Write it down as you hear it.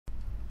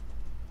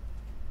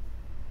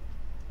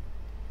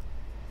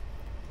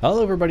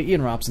Hello everybody,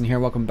 Iain Robson here.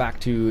 Welcome back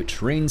to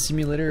Train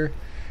Simulator.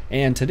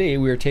 And today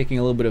we are taking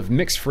a little bit of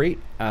mixed freight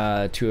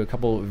to a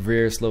couple of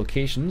various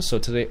locations. So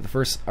today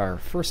our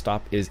first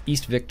stop is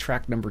East Vic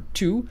track number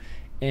 2,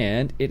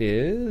 and it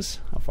is,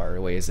 how far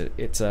away is it?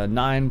 It's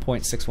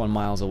 9.61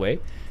 miles away.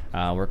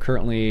 We're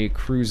currently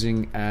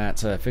cruising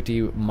at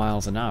 50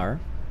 miles an hour,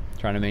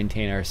 trying to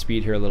maintain our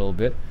speed here a little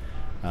bit,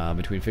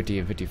 between 50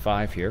 and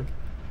 55 here.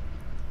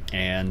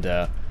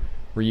 And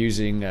we're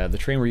using the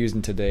train we're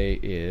using today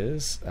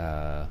is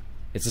I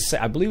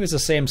believe it's the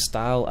same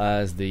style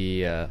as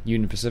the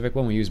Union Pacific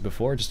one we used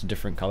before, just a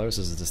different color. This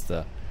is just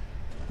the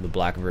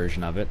black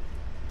version of it,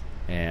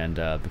 and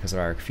because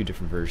there are a few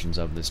different versions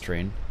of this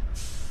train,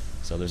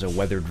 so there's a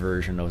weathered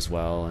version as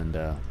well, and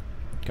a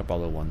couple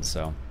other ones.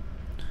 So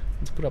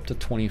let's put up to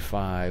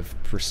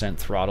 25%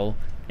 throttle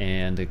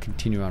and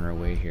continue on our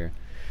way here.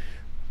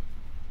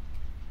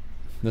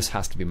 This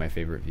has to be my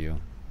favorite view.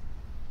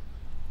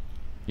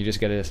 You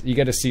just get to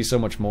see so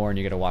much more, and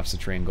you get to watch the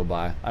train go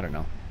by. I don't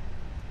know.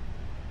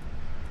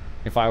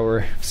 If I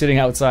were sitting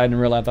outside in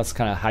real life, that's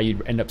kind of how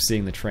you'd end up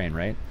seeing the train,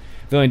 right?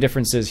 The only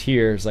difference is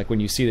here is like when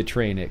you see the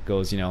train, it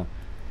goes, it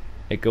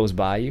goes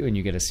by you, and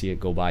you get to see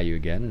it go by you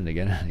again and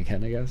again and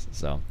again, I guess.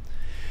 So,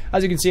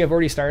 as you can see, I've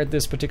already started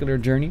this particular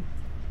journey.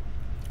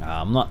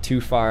 I'm not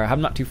too far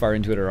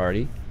into it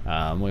already.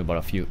 Only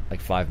about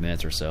 5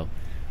 minutes or so.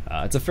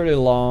 It's a fairly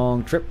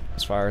long trip,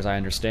 as far as I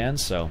understand.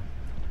 So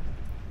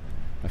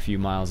a few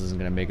miles isn't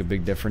going to make a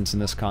big difference in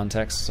this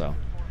context. So,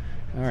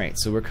 alright,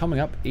 so we're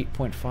coming up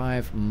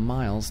 8.5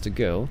 miles to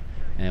go,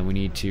 and we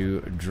need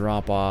to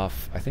drop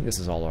off, I think this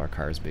is all our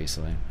cars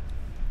basically,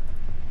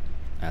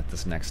 at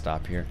this next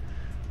stop here.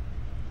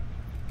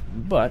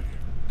 But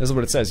this is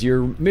what it says: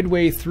 you're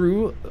midway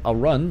through a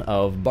run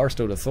of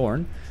Barstow to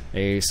Thorn.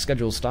 A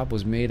scheduled stop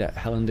was made at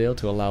Helendale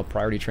to allow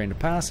priority train to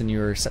pass, and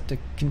you're set to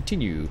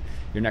continue.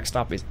 Your next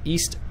stop is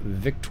East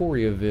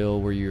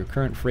Victoriaville, where your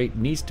current freight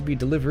needs to be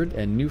delivered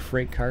and new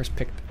freight cars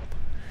picked up.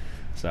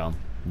 So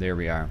there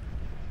we are.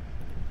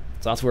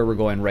 So that's where we're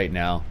going right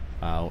now.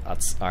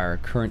 That's our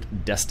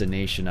current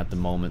destination at the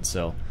moment.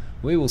 So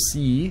we will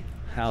see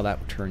how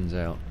that turns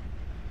out.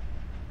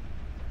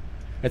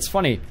 It's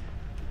funny.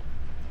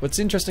 What's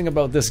interesting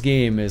about this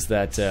game is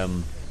that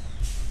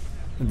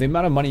the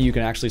amount of money you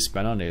can actually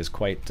spend on it is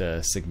quite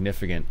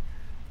significant,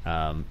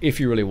 if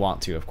you really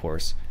want to, of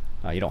course.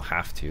 You don't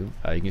have to. You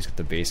can just get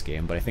the base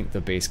game, but I think the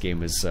base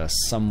game is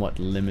somewhat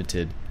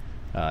limited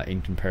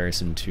in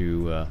comparison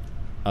to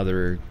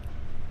other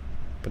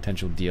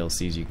potential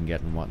DLCs you can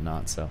get and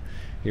whatnot. So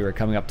here we're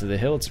coming up to the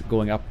hill. It's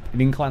going up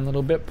an incline a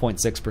little bit,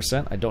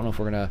 0.6%. I don't know if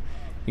we're going to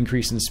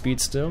increase in speed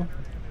still.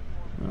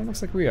 Well, it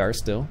looks like we are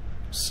still.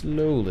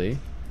 Slowly,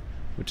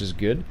 which is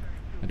good.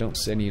 I don't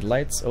see any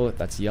lights. Oh,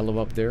 that's yellow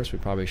up there, so we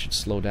probably should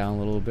slow down a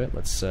little bit.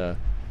 Let's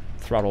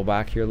throttle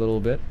back here a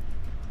little bit.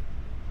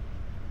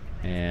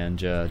 And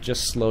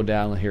just slow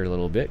down here a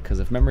little bit, because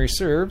if memory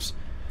serves,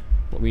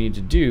 what we need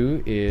to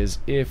do is,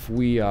 if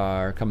we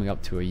are coming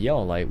up to a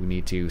yellow light, we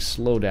need to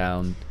slow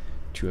down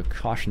to a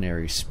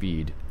cautionary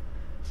speed.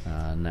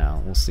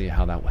 Now, we'll see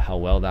how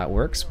well that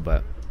works,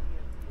 but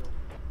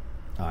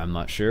I'm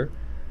not sure.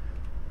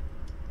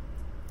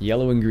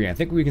 Yellow and green. I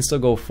think we can still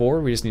go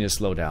forward. We just need to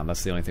slow down.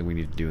 That's the only thing we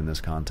need to do in this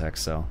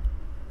context. So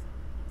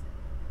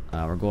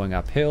we're going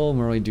uphill, and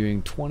we're only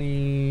doing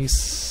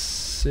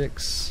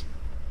 26.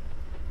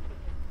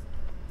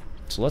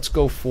 So let's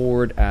go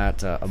forward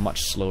at a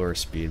much slower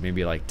speed,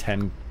 maybe like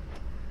 10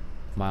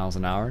 miles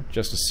an hour,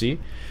 just to see.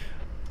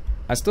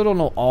 I still don't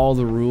know all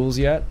the rules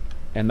yet,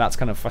 and that's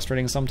kind of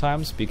frustrating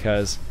sometimes,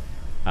 because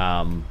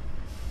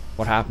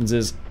what happens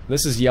is,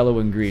 this is yellow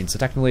and green, so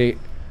technically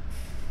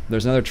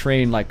there's another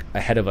train like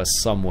ahead of us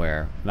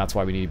somewhere, and that's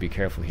why we need to be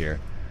careful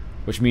here.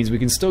 Which means we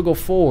can still go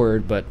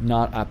forward, but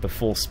not at the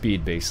full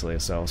speed, basically.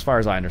 So as far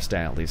as I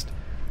understand, at least.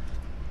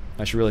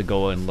 I should really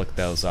go and look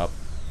those up.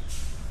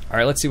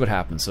 Alright, let's see what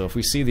happens. So if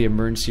we see the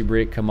emergency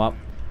brake come up,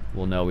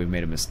 we'll know we've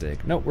made a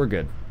mistake. Nope, we're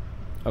good.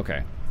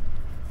 Okay.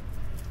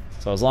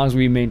 So as long as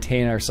we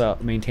maintain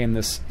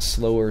this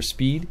slower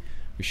speed,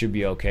 we should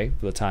be okay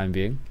for the time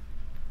being.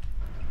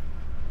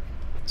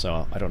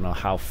 So I don't know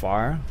how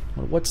far.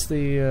 What's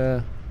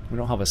the... we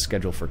don't have a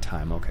schedule for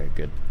time. Okay,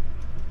 good.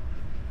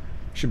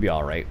 Should be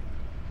alright.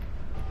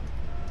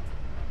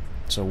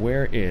 So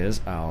where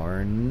is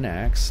our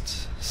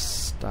next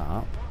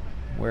stop?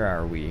 Where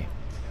are we?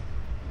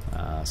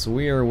 So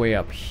we are way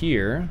up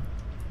here,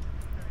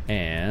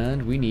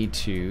 and we need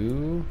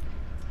to...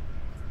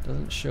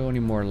 Doesn't show any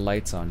more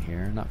lights on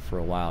here, not for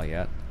a while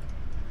yet.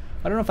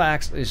 I don't know if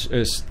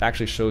it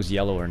actually shows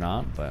yellow or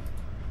not, but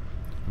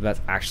if that's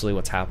actually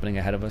what's happening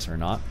ahead of us or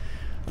not.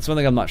 That's one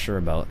thing I'm not sure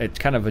about. It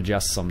kind of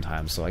adjusts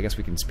sometimes, so I guess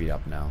we can speed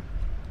up now.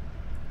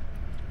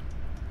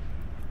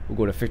 We'll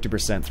go to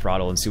 50%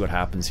 throttle and see what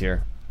happens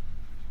here.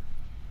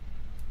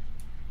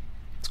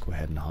 Let's go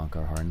ahead and honk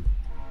our horn.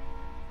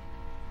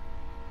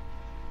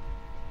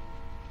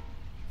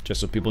 Just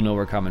so people know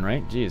we're coming,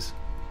 right? Jeez.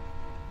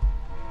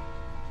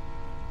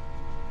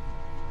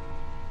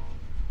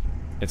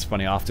 It's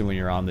funny, often when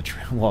you're on the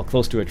train, well,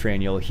 close to a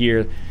train, you'll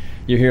hear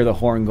you hear the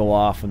horn go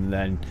off, and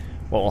then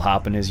what will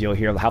happen is you'll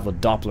have the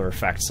Doppler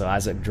effect. So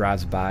as it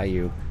drives by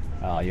you,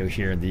 you'll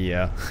hear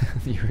the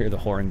you hear the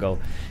horn go.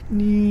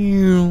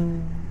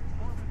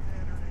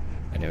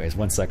 Anyways,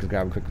 1 second,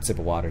 grab a quick sip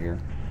of water here.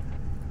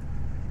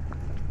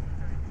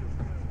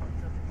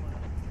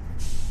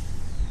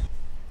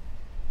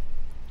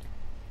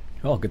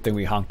 Oh, good thing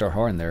we honked our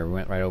horn there. We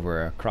went right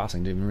over a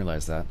crossing, didn't even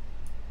realize that.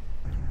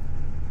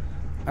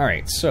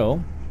 Alright,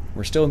 so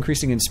we're still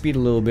increasing in speed a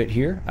little bit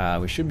here.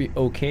 We should be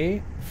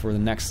okay for the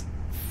next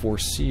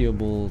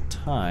foreseeable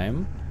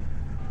time.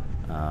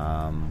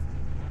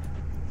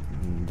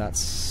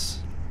 That's...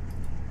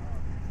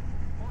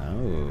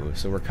 Oh,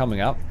 so we're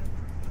coming up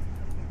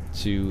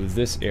to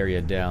this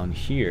area down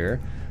here.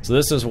 So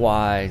this is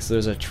why... So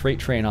there's a freight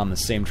train on the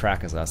same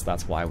track as us.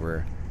 That's why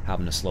we're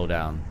having to slow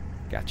down.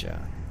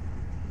 Gotcha.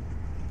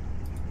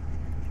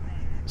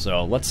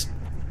 So let's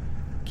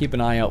keep an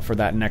eye out for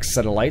that next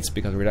set of lights,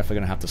 because we're definitely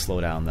going to have to slow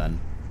down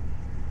then.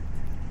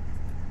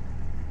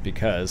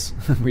 Because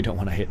we don't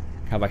want to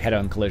have a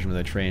head-on collision with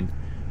a train,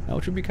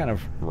 which would be kind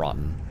of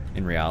rotten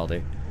in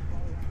reality.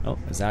 Oh,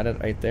 is that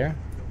it right there?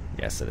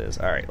 Yes, it is.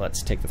 Alright,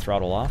 let's take the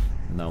throttle off.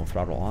 No,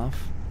 throttle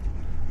off.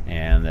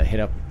 And hit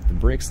up the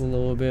brakes a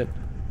little bit.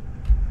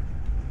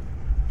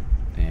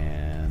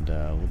 And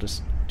we'll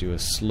just do a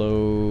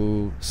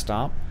slow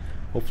stop.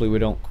 Hopefully we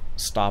don't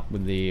stop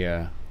with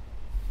the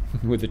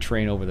with the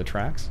train over the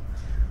tracks.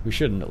 We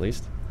shouldn't, at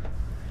least.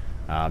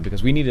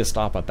 Because we need to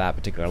stop at that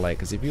particular light,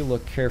 because if you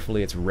look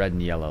carefully, it's red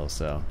and yellow,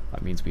 so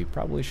that means we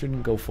probably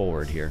shouldn't go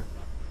forward here.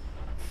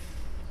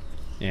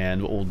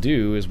 And what we'll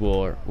do is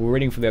we're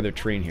waiting for the other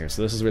train here.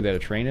 So this is where the other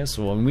train is.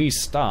 So when we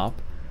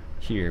stop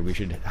here, we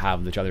should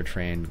have the other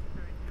train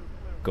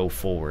go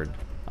forward,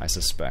 I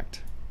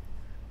suspect.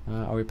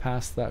 Are we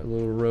past that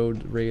little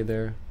road right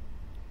there?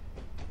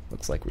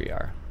 Looks like we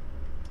are.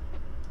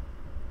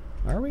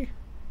 Are we?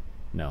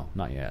 No,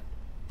 not yet.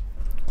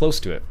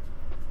 Close to it.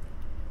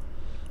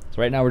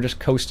 So right now we're just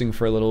coasting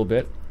for a little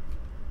bit,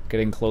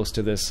 getting close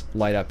to this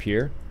light up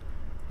here,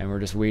 and we're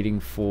just waiting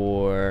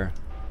for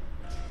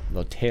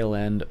the tail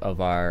end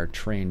of our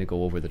train to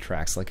go over the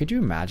tracks. Like, could you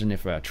imagine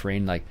if a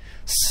train like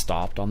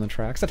stopped on the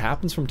tracks? That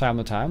happens from time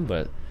to time,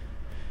 but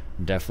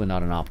definitely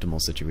not an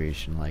optimal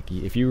situation. Like,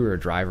 if you were a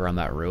driver on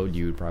that road,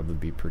 you would probably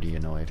be pretty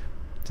annoyed,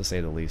 to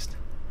say the least.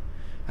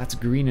 That's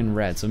green and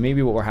red, so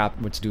maybe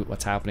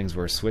what's happening is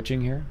we're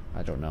switching here.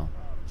 I don't know.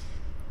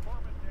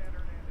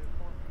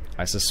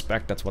 I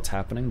suspect that's what's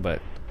happening,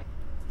 but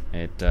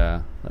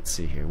let's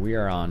see here. We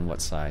are on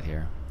what side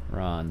here?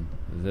 We're on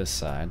this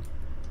side,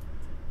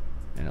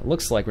 and it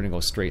looks like we're gonna go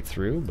straight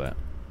through, but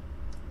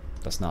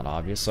that's not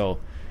obvious. So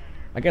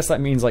I guess that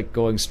means like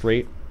going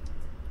straight.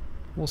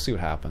 We'll see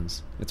what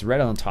happens. It's red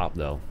on the top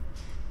though.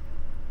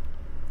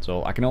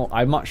 So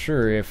I'm not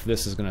sure if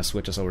this is going to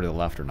switch us over to the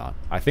left or not.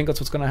 I think that's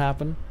what's going to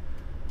happen.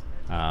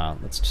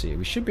 Let's see.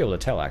 We should be able to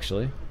tell,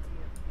 actually.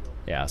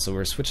 Yeah, so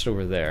we're switched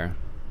over there.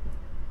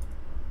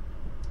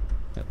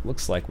 It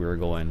looks like we were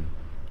going...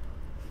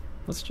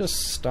 Let's just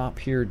stop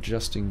here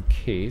just in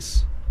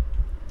case.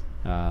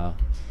 And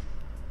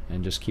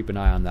just keep an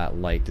eye on that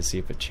light to see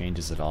if it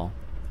changes at all.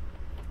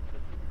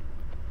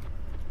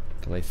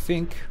 Because I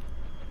think...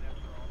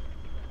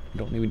 I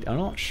don't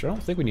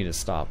think we need to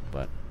stop,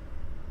 but...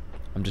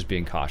 I'm just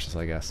being cautious,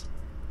 I guess.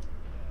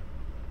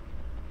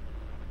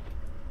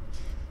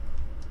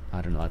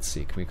 I don't know, let's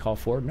see. Can we call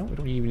forward? No, we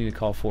don't even need to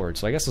call forward.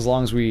 So I guess as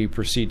long as we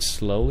proceed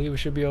slowly, we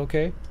should be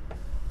okay.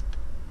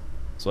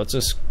 So let's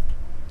just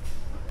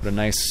put a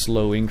nice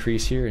slow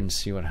increase here and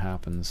see what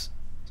happens.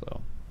 So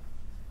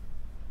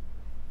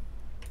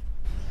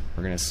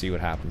we're gonna see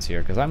what happens here,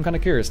 because I'm kind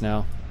of curious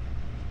now.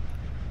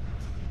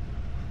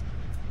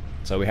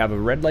 So we have a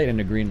red light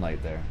and a green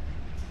light there.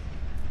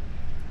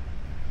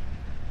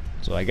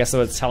 So I guess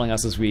what it's telling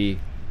us is we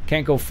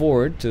can't go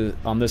forward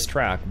on this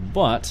track,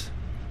 but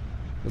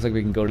looks like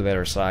we can go to the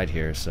other side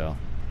here, so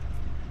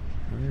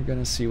we're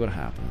gonna see what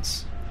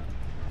happens.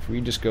 If we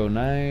just go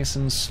nice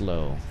and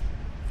slow.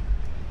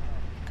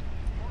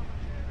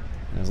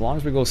 And as long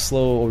as we go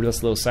slow over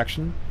this little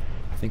section,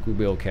 I think we'll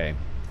be okay.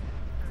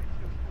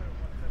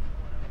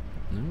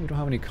 No, we don't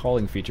have any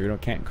calling feature. We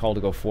can't call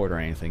to go forward or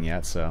anything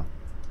yet, so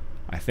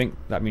I think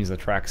that means the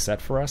track's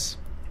set for us.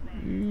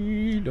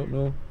 Don't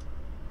know.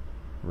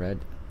 Red.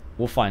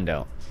 We'll find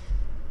out.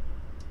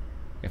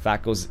 If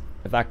that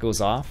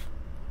goes off,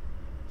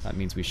 that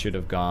means we should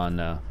have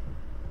gone.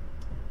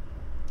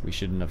 We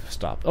shouldn't have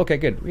stopped. Okay,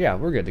 good. Yeah,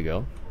 we're good to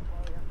go.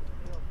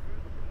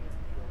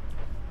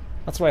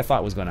 That's what I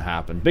thought was going to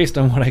happen, based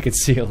on what I could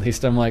see. At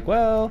least I'm like,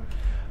 well,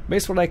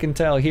 based on what I can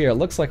tell here, it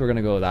looks like we're going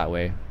to go that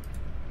way.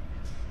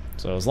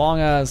 So as long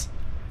as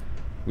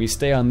we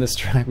stay on this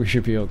track, we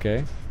should be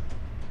okay.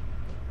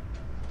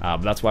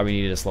 But that's why we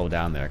needed to slow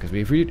down there, because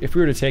if we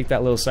were to take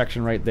that little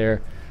section right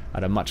there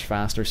at a much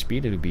faster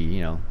speed, it would be, you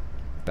know,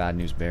 bad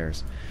news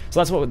bears. So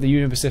that's what the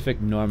Union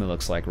Pacific normally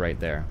looks like right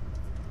there.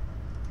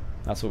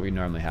 That's what we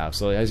normally have.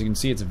 So as you can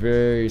see, it's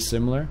very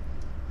similar,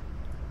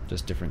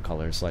 just different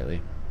colors slightly.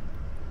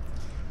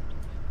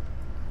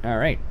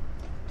 Alright.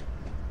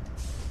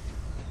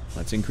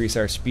 let's increase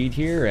our speed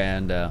here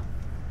and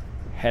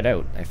head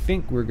out. I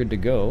think we're good to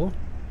go.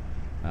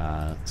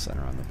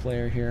 Center on the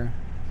player here.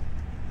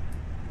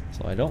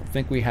 So I don't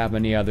think we have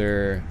any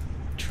other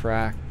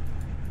track.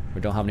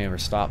 We don't have any other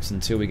stops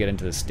until we get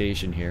into the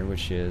station here,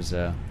 which is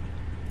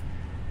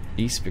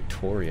East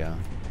Victoria.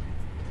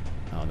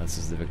 Oh, this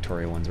is the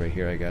Victoria ones right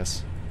here, I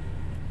guess.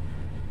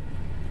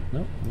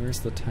 Nope, where's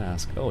the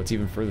task? Oh, it's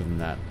even further than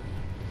that.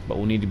 But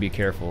we'll need to be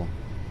careful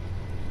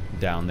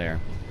down there.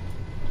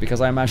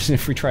 Because I imagine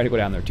if we try to go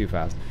down there too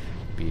fast,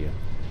 it'd be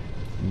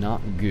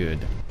not good.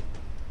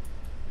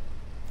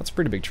 That's a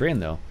pretty big train,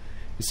 though.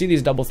 You see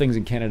these double things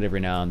in Canada every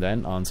now and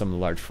then on some of the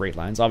large freight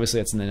lines. Obviously,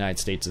 that's in the United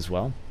States as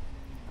well.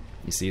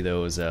 You see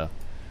those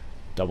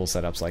double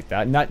setups like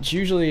that. And that's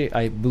usually,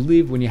 I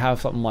believe, when you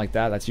have something like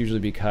that, that's usually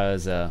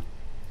because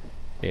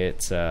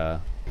it's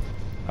a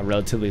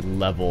relatively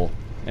level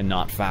and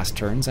not fast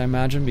turns, I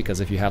imagine. Because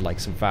if you had like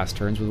some fast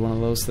turns with one of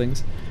those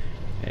things,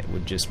 it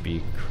would just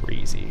be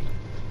crazy.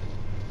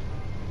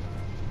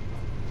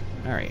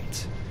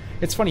 Alright.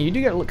 It's funny, you do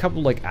get a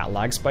couple like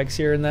lag spikes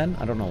here and then.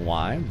 I don't know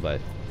why,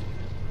 but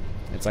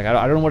it's like I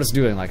don't know what it's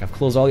doing. Like I've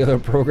closed all the other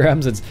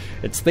programs. It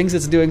thinks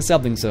it's doing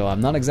something, so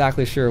I'm not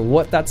exactly sure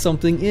what that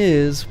something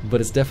is,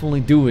 but it's definitely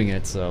doing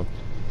it. So,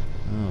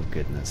 oh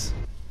goodness.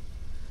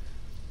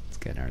 Let's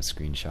get our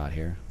screenshot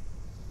here.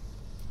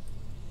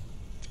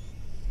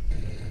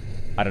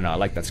 I don't know. I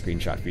like that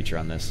screenshot feature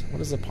on this. What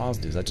does the pause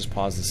do? Does that just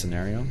pause the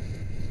scenario?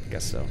 I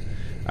guess so.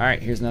 All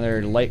right, here's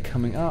another light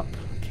coming up.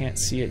 Can't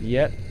see it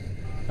yet.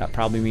 That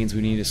probably means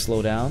we need to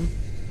slow down.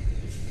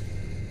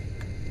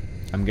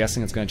 I'm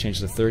guessing it's going to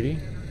change to 30.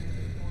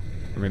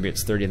 Or maybe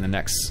it's 30 in the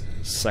next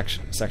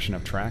section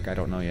of track. I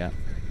don't know yet.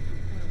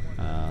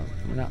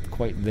 We're not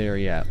quite there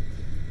yet.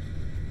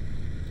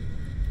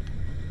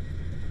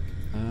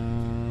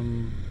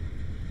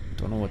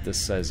 Don't know what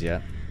this says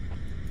yet.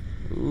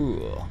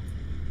 Ooh.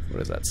 What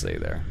does that say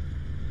there?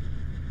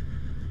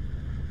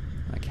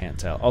 I can't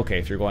tell. Okay,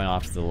 if you're going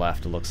off to the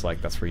left, it looks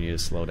like that's where you need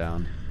to slow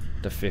down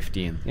to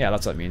 15. Yeah,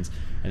 that's what it means.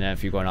 And then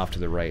if you're going off to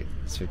the right,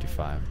 it's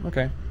 55.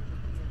 Okay.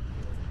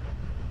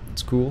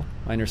 It's cool.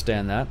 I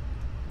understand that.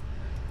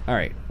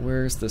 Alright,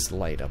 where's this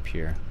light up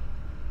here?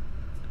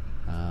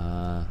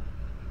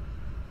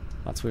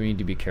 That's what we need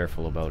to be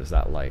careful about, is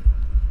that light.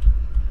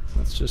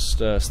 Let's just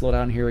slow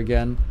down here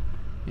again.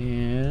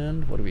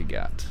 And what do we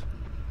got?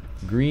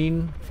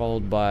 Green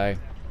followed by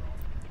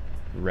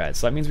red.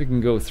 So that means we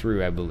can go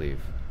through, I believe.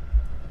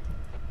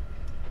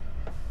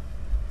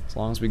 As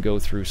long as we go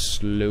through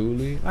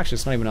slowly. Actually,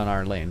 it's not even on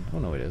our lane. Oh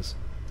no, it is.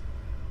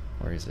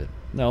 Where is it?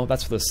 No,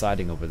 that's for the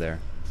siding over there.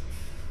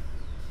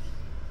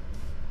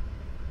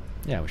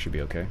 Yeah, we should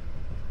be okay.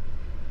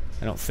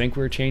 I don't think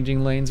we're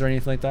changing lanes or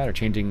anything like that, or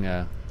changing,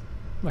 I'm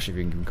not sure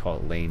if you can call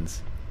it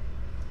lanes.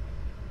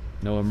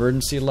 No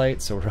emergency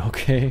light, so we're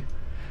okay.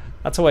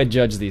 That's how I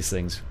judge these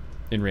things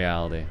in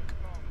reality.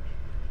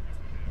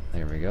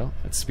 There we go.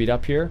 Let's speed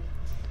up here.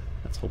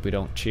 Let's hope we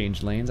don't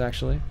change lanes,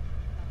 actually.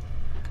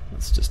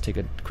 Let's just take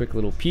a quick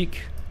little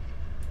peek.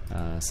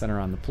 Center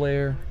on the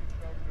player.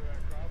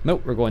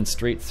 Nope, we're going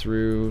straight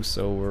through,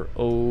 so we're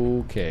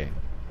okay.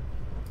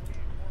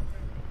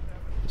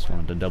 Just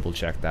wanted to double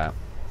check that.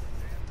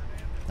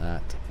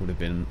 That would have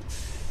been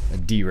a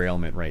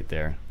derailment right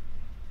there.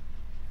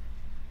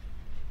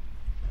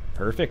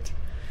 Perfect.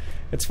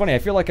 It's funny, I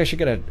feel like I should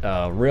get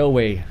a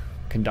railway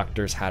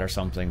conductor's hat or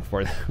something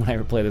for when I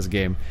ever play this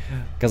game,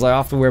 because I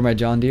often wear my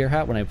John Deere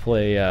hat when I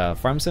play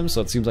Farm Sim,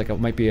 so it seems like it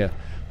might be a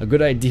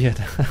good idea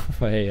to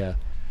have a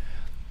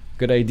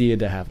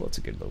well, it's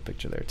a good little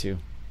picture there too.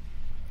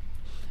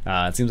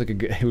 It seems like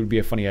it would be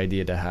a funny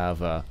idea to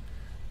have a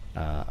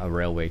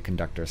railway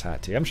conductor's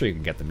hat too. I'm sure you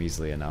can get them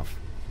easily enough.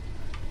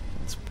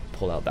 Let's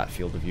pull out that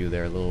field of view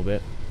there a little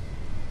bit.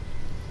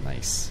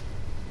 Nice.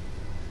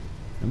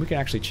 And we can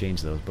actually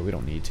change those, but we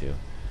don't need to.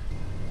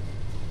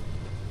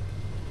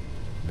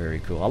 Very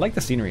cool. I like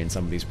the scenery in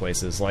some of these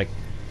places. Like,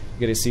 you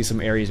get to see some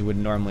areas you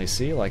wouldn't normally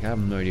see. Like, I have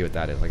no idea what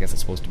that is. I guess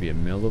it's supposed to be a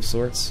mill of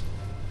sorts,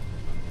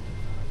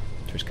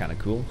 which is kind of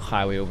cool.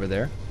 Highway over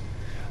there.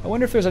 I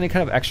wonder if there's any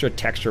kind of extra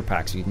texture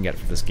packs you can get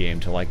for this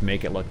game to like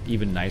make it look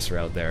even nicer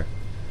out there.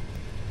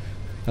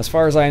 As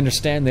far as I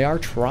understand, they are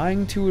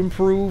trying to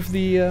improve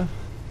the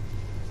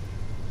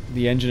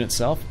engine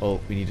itself. Oh,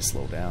 we need to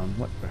slow down.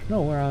 What?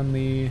 No, we're on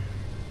the...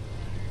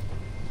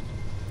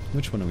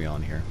 Which one are we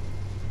on here?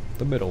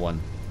 The middle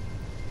one.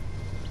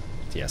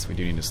 Yes, we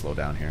do need to slow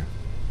down here.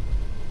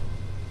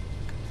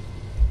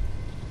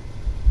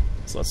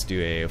 So let's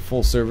do a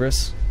full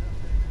service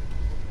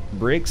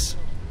brakes,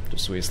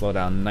 just so we slow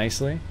down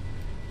nicely.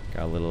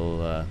 Got a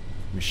little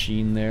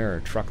machine there, or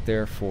truck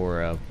there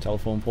for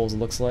telephone poles, it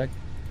looks like.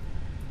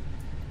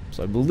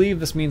 So I believe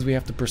this means we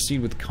have to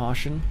proceed with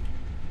caution.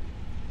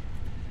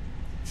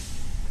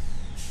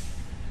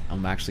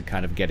 I'm actually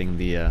kind of getting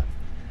the...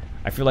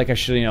 I feel like I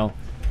should, you know,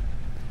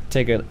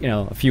 take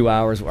a few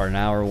hours or an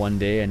hour one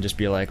day and just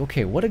be like,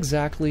 okay, what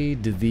exactly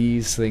do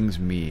these things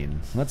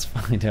mean? Let's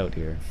find out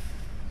here.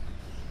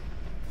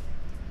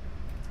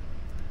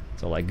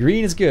 So like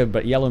green is good,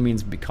 but yellow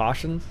means be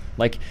caution.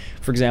 Like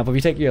for example, if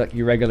you take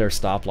your regular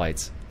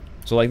stoplights,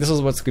 so like this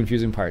is what's the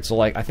confusing part. So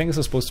like I think this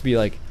is supposed to be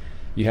like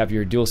you have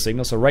your dual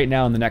signal. So right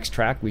now in the next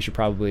track, we should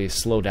probably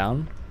slow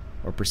down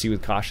or proceed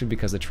with caution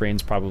because the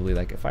train's probably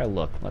like, if I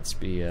look, let's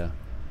be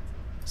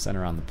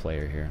center on the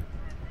player here.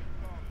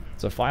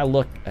 So if I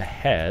look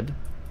ahead,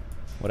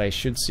 what I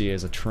should see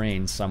is a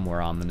train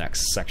somewhere on the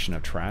next section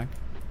of track.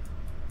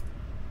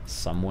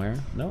 Somewhere.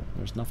 No,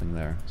 there's nothing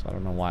there. So I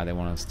don't know why they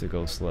want us to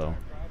go slow.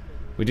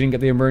 We didn't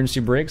get the emergency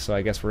brake, so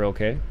I guess we're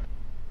okay.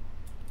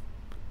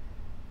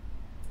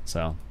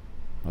 So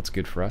that's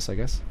good for us, I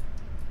guess.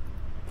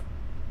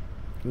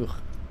 Ugh.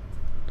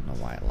 Don't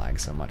know why it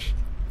lags so much.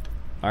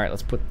 Alright,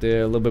 let's put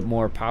a little bit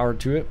more power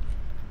to it.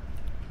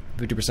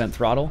 50%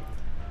 throttle.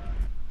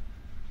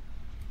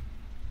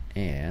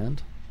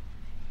 And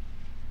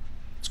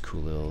it's a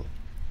cool little...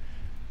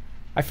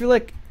 I feel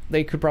like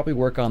they could probably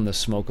work on the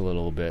smoke a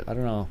little bit. I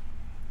don't know.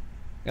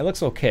 It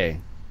looks okay.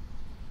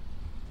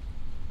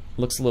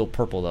 Looks a little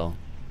purple though,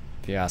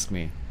 if you ask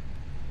me.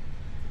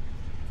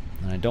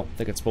 And I don't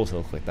think it's supposed to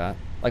look like that.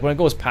 Like when it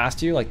goes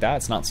past you like that,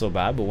 it's not so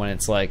bad, but when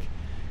it's like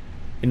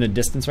in the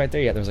distance right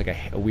there, yeah, there's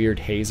like a weird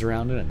haze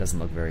around it. It doesn't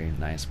look very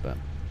nice, but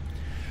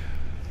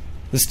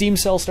the Steam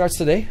sale starts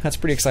today. That's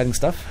pretty exciting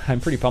stuff.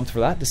 I'm pretty pumped for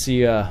that to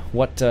see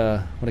what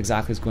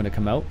exactly is going to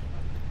come out.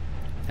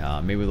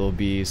 Maybe there'll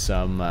be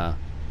some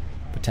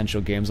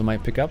potential games I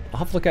might pick up. I'll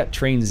have to look at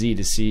Train Z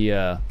to see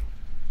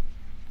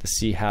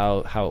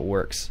how it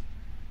works,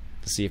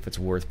 to see if it's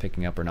worth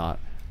picking up or not,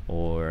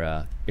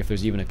 or if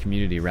there's even a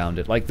community around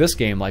it. Like this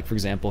game, like for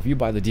example, if you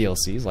buy the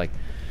DLCs, like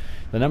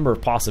the number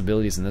of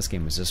possibilities in this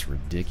game is just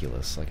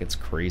ridiculous. Like it's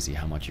crazy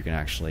how much you can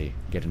actually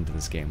get into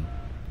this game.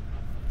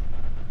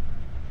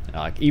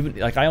 Like even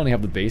like I only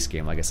have the base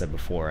game, like I said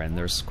before, and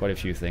there's quite a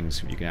few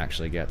things you can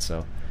actually get.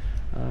 So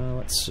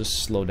let's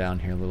just slow down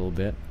here a little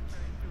bit.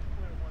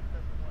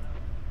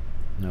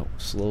 No,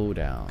 slow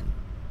down.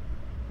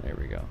 There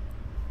we go.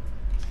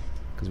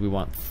 Because we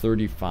want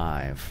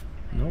 35.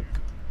 Nope.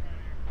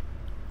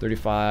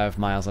 35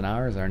 miles an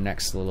hour is our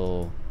next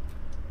little...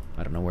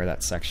 I don't know where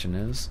that section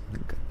is.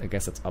 I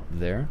guess it's up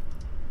there.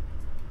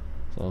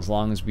 So as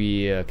long as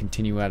we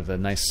continue at a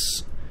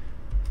nice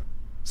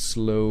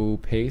slow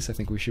pace, I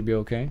think we should be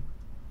okay.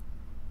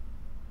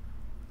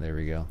 There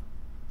we go.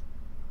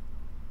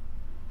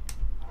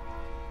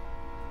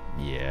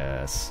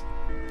 Yes.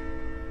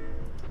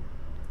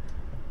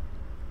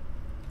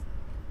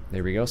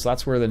 There we go. So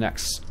that's where the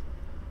next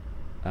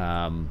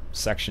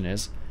section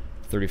is.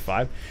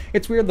 35.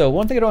 It's weird though.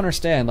 One thing I don't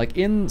understand, like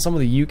in some of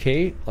the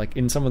UK, like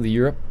in some of the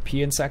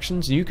European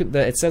sections, you could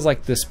it says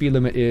like the speed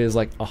limit is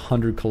like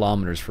 100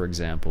 kilometers, for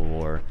example,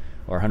 or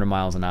 100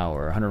 miles an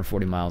hour, or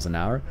 140 miles an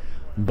hour.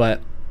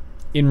 But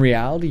in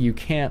reality, you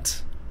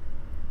can't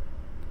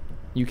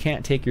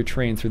take your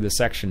train through the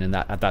section in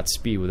at that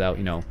speed without,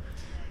 you know,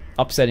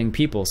 upsetting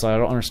people. So I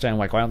don't understand,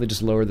 like, why don't they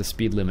just lower the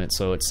speed limit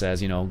so it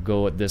says, you know,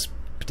 go at this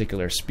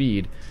particular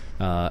speed,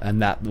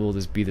 and that will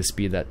just be the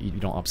speed that you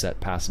don't upset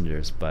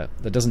passengers. But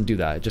that doesn't do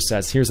that. It just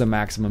says here's the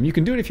maximum. You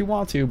can do it if you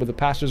want to, but the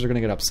passengers are going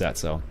to get upset.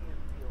 So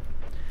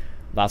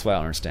that's why I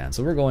don't understand.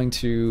 So we're going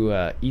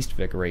to East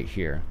Vic right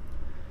here,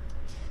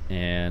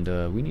 and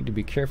we need to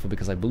be careful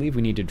because I believe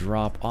we need to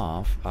drop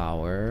off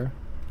our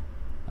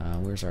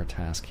where's our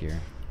task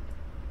here?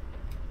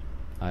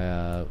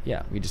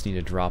 Yeah, we just need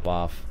to drop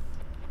off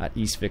at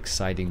East Vic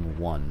Siding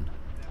 1,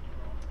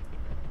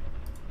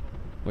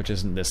 which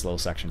isn't this little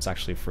section. It's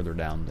actually further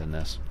down than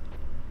this.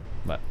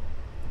 But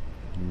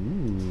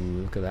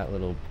ooh, look at that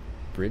little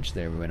bridge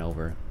there we went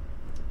over.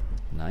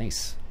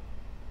 Nice.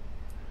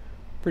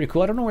 Pretty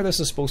cool. I don't know where this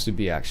is supposed to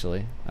be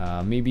actually.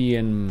 Maybe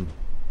in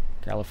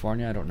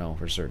California, I don't know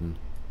for certain.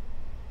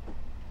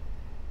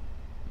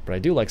 But I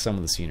do like some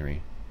of the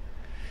scenery.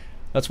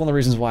 That's one of the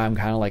reasons why I'm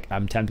kind of like,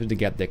 I'm tempted to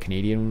get the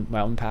Canadian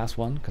Mountain Pass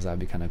one, because that'd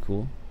be kind of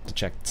cool to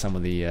check some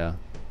of the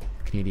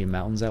Canadian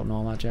mountains out and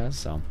all that jazz.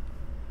 So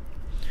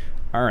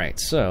alright,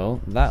 so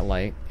that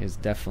light is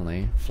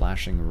definitely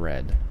flashing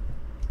red.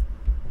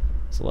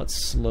 So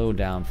let's slow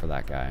down for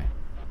that guy.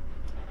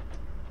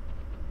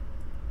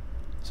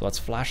 So that's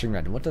flashing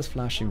red. What does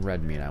flashing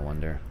red mean, I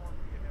wonder?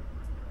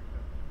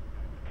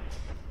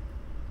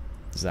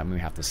 Does that mean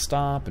we have to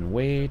stop and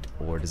wait,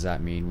 or does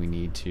that mean we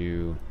need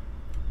to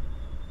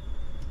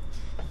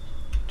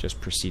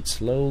just proceed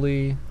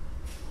slowly?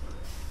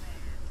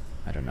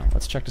 I don't know.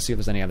 Let's check to see if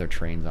there's any other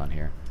trains on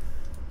here.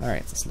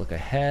 Alright, let's look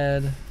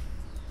ahead.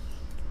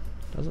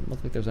 Doesn't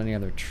look like there's any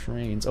other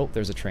trains. Oh,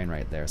 there's a train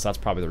right there. So that's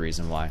probably the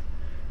reason why.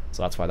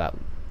 So that's why that...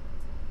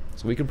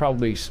 So we can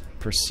probably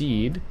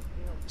proceed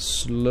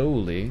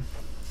slowly.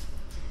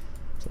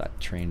 So that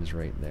train is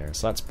right there.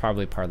 So that's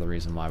probably part of the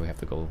reason why we have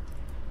to go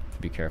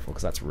be careful,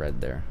 because that's red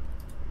there.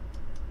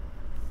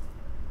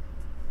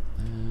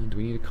 And do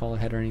we need to call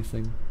ahead or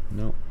anything?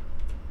 Nope.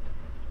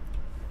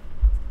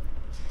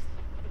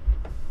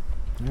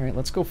 Alright,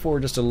 let's go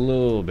forward just a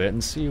little bit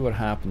and see what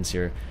happens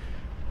here.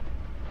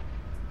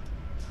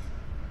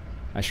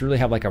 I should really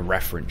have like a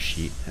reference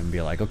sheet and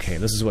be like, okay,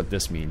 this is what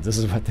this means. This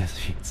is what this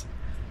means.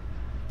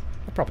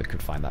 I probably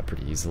could find that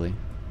pretty easily,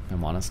 if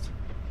I'm honest.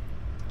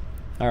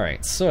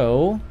 Alright,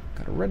 so,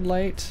 got a red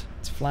light,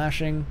 it's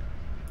flashing.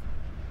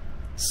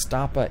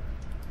 Stop at...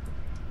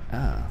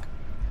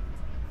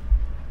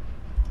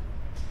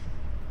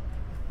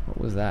 What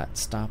was that?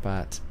 Stop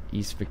at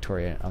East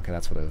Victoria. Okay,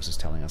 that's what it was just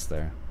telling us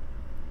there.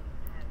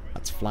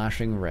 That's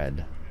flashing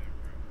red.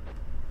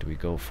 Do we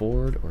go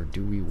forward or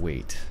do we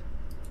wait?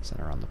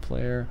 Center on the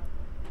player.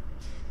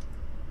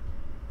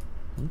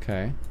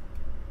 Okay.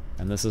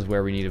 And this is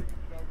where we need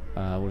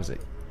a... what is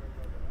it?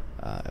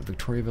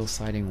 Victoriaville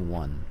Siding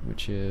 1,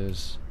 which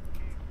is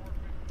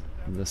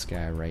this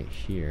guy right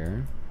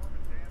here.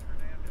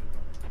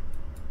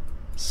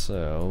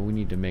 So we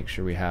need to make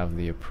sure we have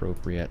the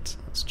appropriate...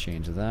 Let's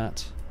change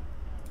that.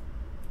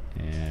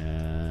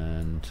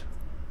 And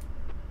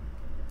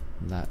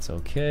that's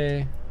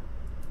okay.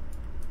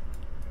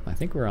 I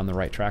think we're on the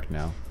right track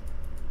now.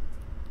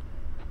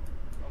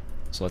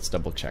 So let's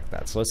double check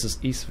that. So this is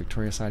East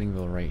Victoria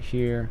Sidingville right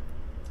here.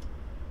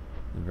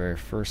 The very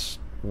first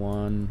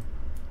one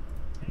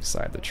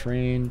inside the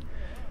train.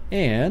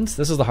 And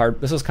this is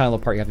kind of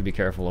the part you have to be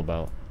careful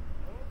about.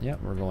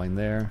 Yep, we're going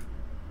there.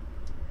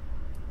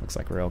 Looks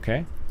like we're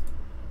okay.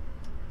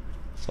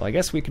 So I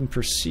guess we can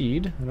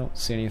proceed. I don't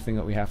see anything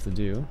that we have to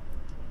do.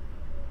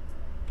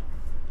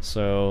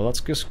 So let's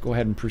just go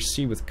ahead and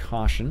proceed with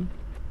caution.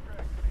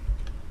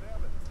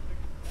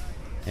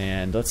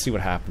 And let's see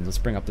what happens. Let's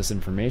bring up this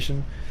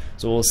information.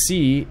 So we'll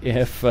see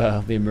if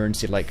the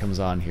emergency light comes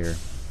on here,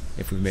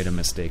 if we've made a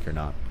mistake or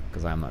not,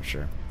 because I'm not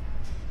sure. I'm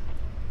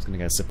just gonna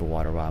get a sip of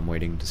water while I'm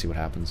waiting to see what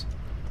happens.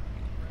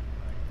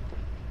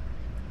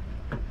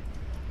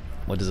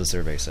 What does the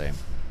survey say?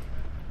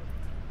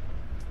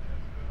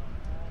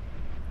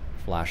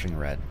 Flashing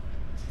red.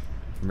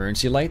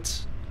 Emergency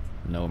lights?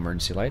 No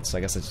emergency lights.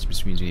 I guess that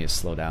just means we need to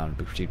slow down and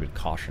proceed with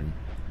caution.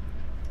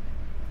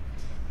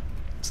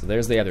 So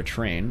there's the other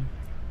train.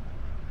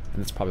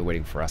 And it's probably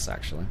waiting for us,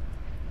 actually.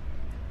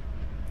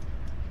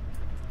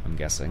 I'm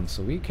guessing.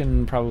 So we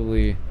can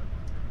probably...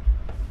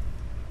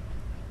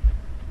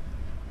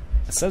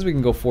 It says we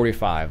can go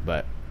 45,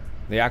 but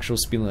the actual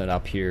speed limit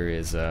up here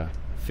is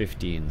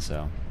 15,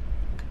 so...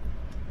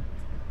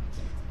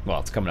 Well,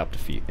 it's coming up to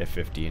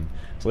 15.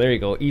 So there you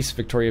go, East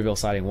Victoriaville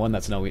Siding 1.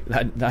 That's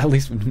at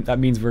least that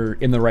means we're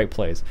in the right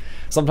place.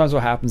 Sometimes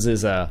what happens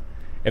is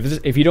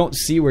if you don't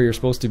see where you're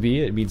supposed to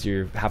be, it means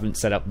you haven't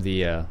set up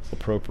the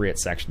appropriate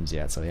sections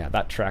yet. So yeah,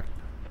 that track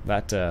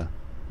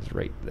is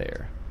right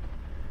there.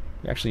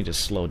 We actually need to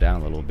slow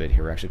down a little bit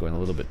here. We're actually going a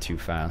little bit too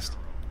fast.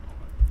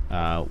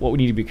 What we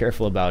need to be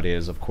careful about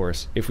is, of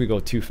course, if we go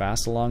too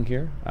fast along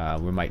here,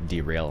 we might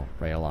derail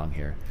right along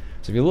here.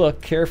 So if you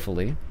look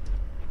carefully,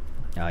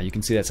 you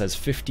can see that says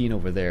 15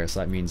 over there,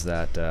 so that means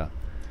that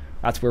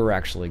that's where we're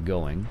actually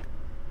going.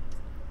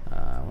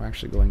 We're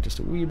actually going just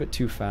a wee bit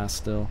too fast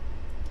still.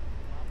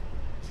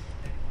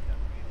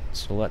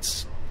 So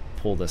let's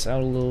pull this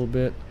out a little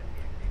bit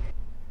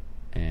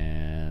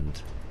and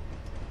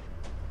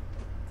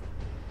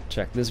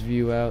check this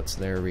view out. So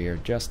there we are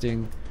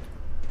adjusting.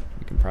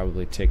 We can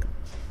probably take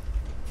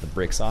the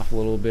brakes off a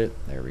little bit.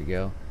 There we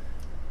go.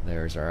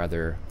 There's our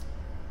other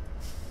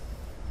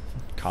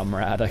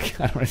comrade. I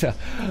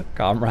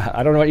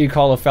don't know what you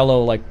call a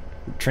fellow like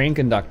train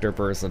conductor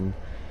person.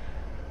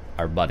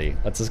 Our buddy.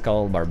 Let's just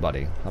call him our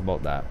buddy. How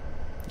about that?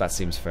 That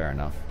seems fair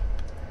enough.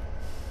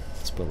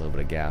 Let's put a little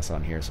bit of gas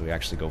on here so we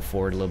actually go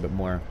forward a little bit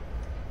more.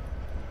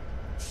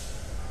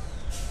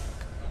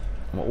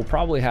 What will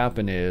probably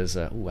happen is,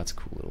 ooh, that's a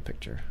cool little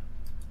picture.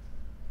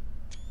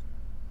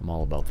 I'm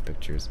all about the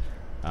pictures.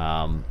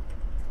 If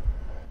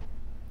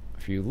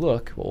you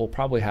look, what will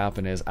probably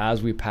happen is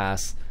as we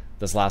pass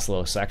this last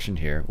little section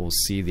here, we'll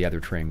see the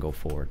other train go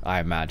forward. I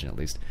imagine, at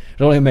least. It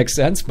don't even make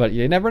sense, but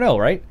you never know,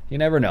 right? You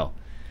never know.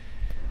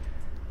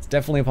 It's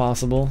definitely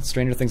possible.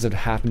 Stranger things have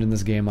happened in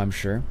this game, I'm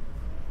sure.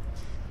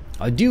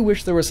 I do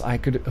wish I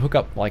could hook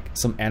up like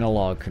some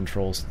analog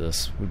controls to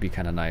this. Would be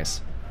kind of nice,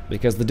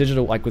 because the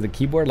digital, like with the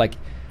keyboard, like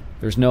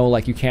there's no,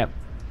 like, you can't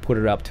put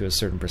it up to a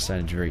certain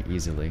percentage very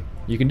easily.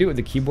 You can do it with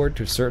the keyboard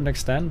to a certain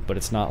extent, but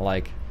it's not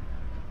like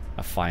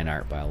a fine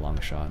art by a long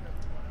shot.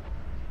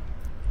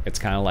 It's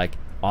kind of like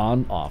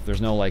on, off. There's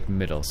no like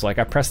middle. So like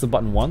I press the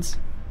button once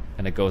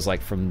and it goes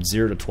like from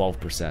 0 to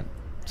 12%.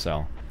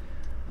 So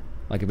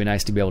like it'd be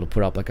nice to be able to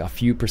put up like a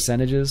few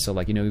percentages. So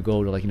like, you know, you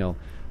go to like, you know,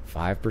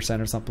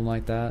 5% or something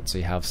like that. So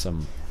you have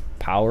some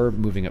power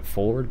moving it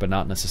forward, but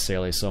not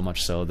necessarily so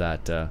much so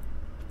that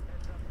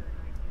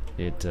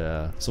it,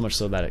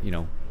 you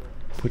know,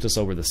 puts us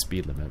over the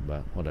speed limit,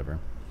 but whatever.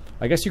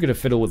 I guess you could have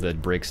fiddled with the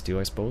brakes too,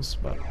 I suppose,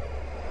 but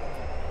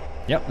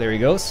yep, there he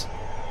goes.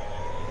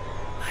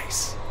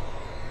 Nice.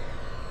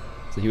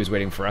 So he was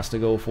waiting for us to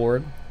go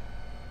forward,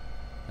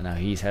 and now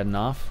he's heading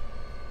off.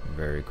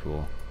 Very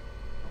cool.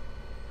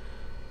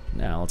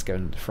 Now let's get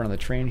in front of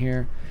the train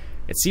here.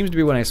 It seems to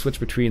be when I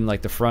switch between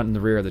like the front and the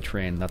rear of the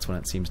train, that's when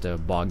it seems to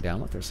bog down.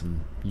 Look, there's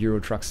some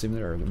Euro Truck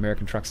Simulator or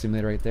American Truck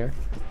Simulator right there.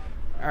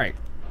 Alright,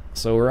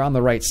 so we're on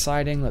the right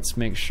siding. Let's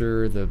make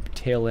sure the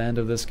tail end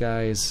of this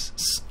guy is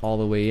all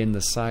the way in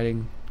the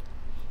siding,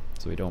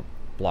 so we don't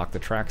block the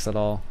tracks at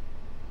all.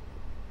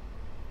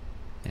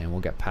 And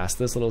we'll get past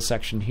this little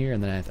section here,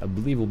 and then I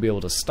believe we'll be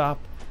able to stop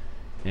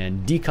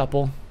and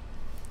decouple.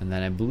 And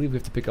then I believe we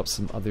have to pick up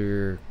some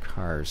other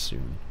cars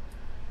soon.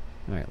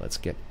 Alright, let's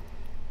get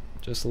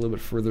just a little bit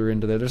further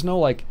into there. There's no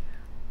like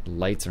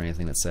lights or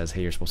anything that says,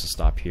 hey, you're supposed to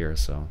stop here,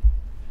 so.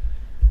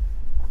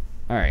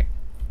 Alright,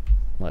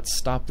 let's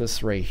stop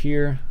this right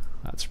here.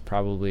 That's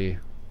probably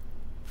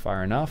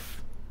far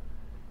enough.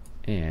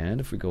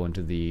 And if we go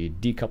into the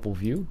decouple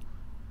view,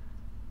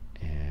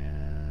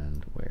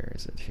 and where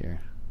is it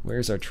here?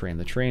 Where's our train?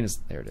 The train is,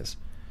 there it is.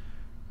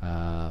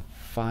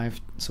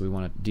 5, so we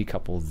want to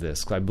decouple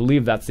this, 'cause I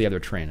believe that's the other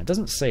train. It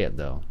doesn't say it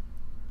though.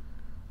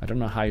 I don't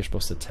know how you're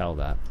supposed to tell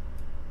that.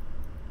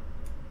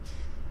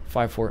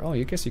 5, 4, oh,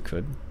 I guess you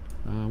could.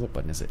 What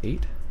button is it?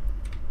 8?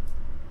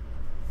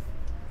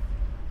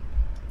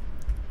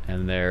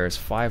 And there's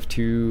 5,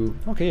 2,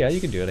 okay, yeah, you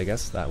can do it, I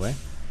guess, that way.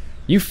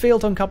 You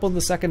failed to uncouple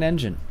the second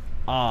engine.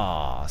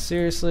 Ah,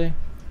 seriously?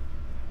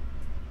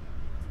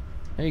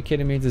 Are you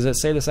kidding me? Does it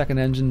say the second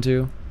engine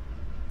too?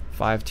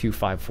 5, 2,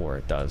 5, 4,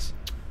 it does.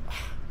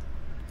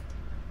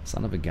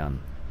 Son of a gun.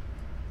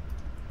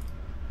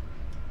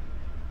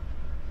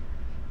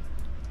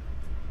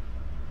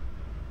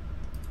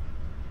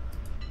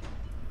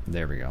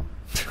 There we go.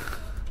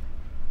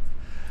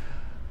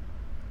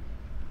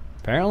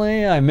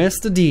 Apparently I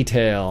missed a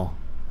detail.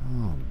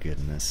 Oh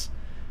goodness.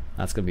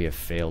 That's gonna be a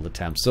failed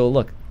attempt. So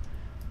look.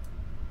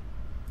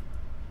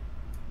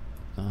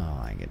 Oh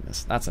my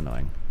goodness. That's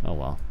annoying. Oh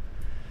well.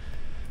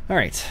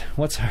 Alright,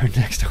 what's our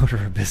next order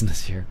of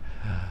business here?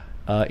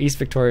 East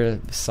Victoria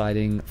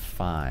siding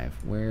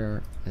 5.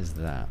 Where is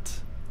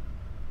that?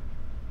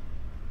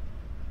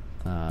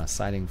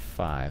 Siding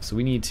 5. So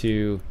we need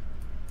to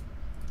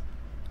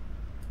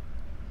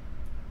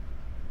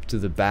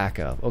the back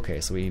of.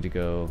 Okay, so we need to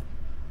go.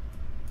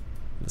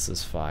 This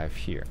is 5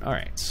 here.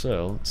 Alright,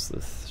 so it's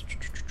this.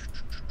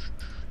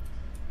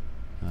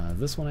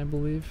 This one, I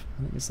believe.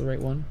 I think it's the right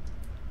one.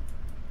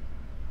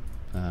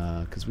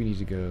 Because we need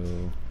to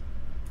go.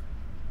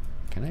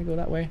 Can I go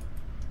that way?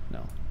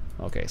 No.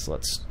 Okay, so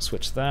let's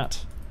switch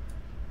that.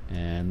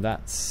 And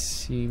that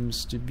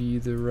seems to be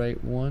the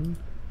right one.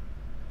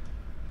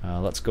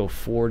 Let's go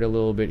forward a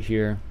little bit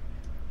here.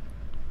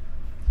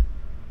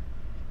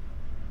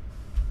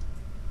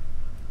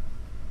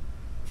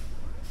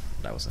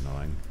 That was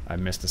annoying. I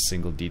missed a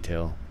single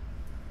detail.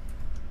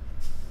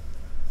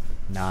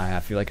 Now I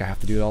feel like I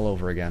have to do it all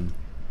over again.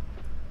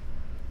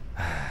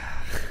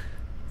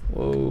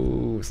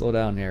 Whoa, slow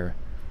down here.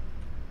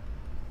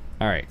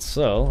 Alright,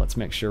 so let's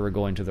make sure we're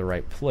going to the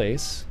right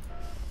place.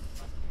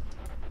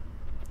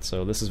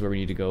 So this is where we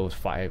need to go with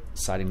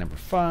siding number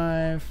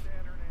 5.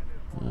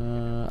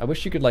 I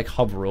wish you could like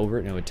hover over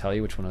it and it would tell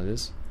you which one it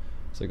is.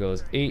 So it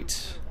goes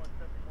 8,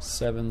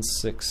 7,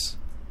 6,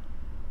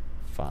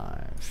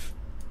 5.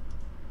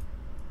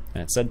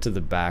 And it said to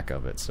the back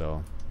of it,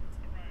 so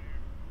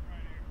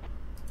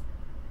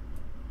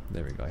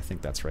there we go. I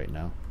think that's right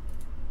now.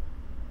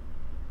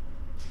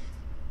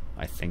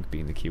 I think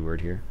being the keyword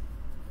here.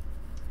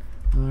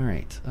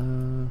 Alright,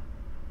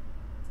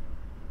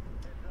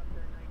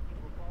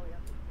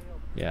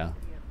 yeah.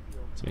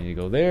 So we need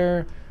to go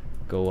there,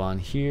 go on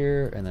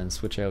here, and then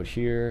switch out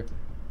here.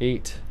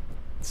 8,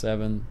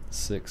 7,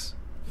 6,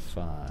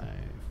 5.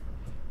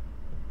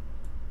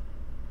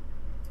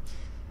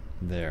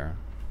 There.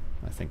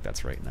 I think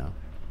that's right now.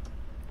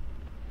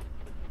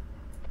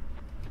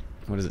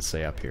 What does it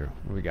say up here?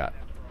 What do we got?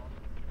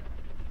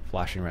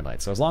 Flashing red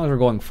light. So as long as we're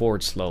going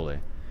forward slowly.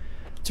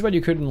 Too bad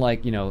you couldn't,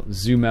 like, you know,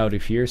 zoom out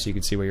of here so you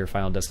could see where your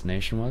final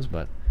destination was,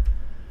 but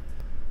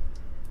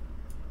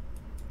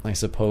I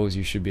suppose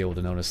you should be able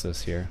to notice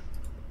this here.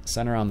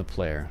 Center on the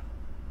player.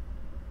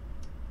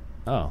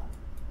 Oh.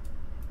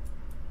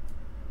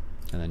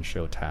 And then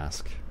show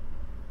task.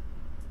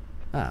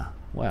 Ah,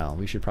 well,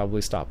 we should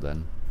probably stop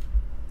then.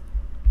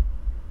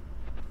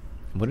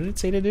 What did it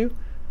say to do?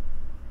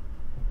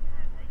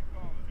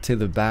 To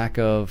the back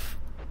of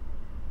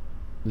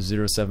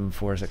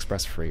 074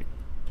 Express Freight.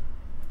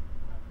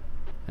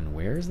 And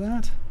where is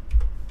that?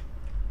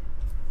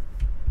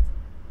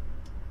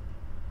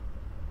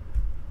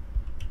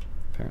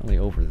 Apparently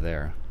over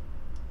there.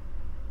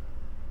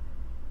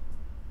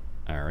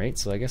 Alright,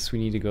 so I guess we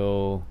need to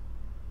go.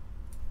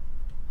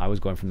 I was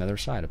going from the other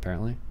side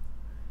apparently.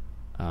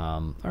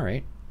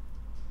 Alright.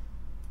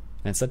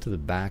 And it said to the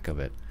back of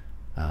it.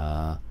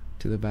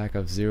 To the back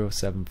of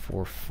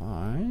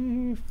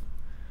 0745.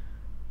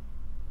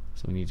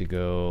 So we need to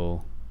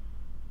go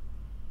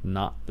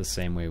not the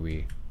same way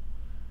we.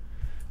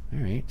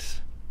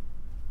 Alright.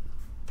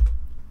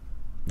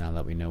 Now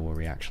that we know where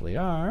we actually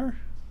are,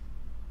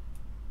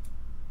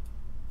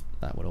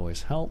 that would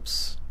always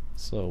helps.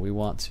 So we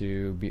want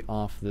to be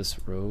off this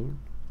road.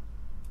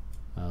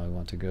 We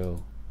want to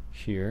go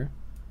here.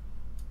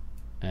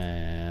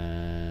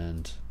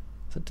 And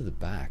is it to the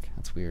back?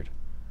 That's weird.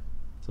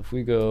 So if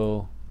we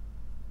go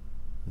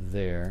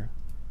there,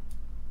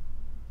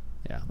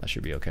 yeah, that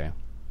should be okay.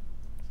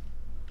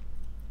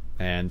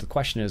 And the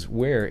question is,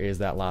 where is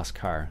that last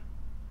car?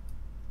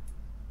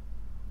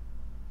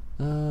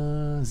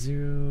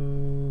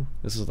 Zero.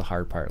 This is the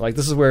hard part. Like,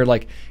 this is where,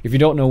 like, if you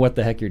don't know what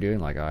the heck you're doing,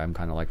 like I'm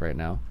kind of like right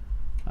now,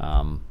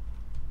 and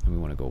we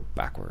want to go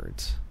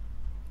backwards,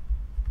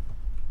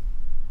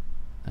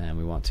 and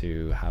we want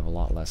to have a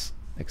lot less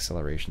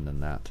acceleration than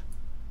that,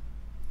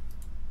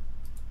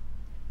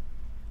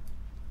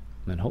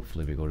 and then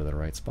hopefully we go to the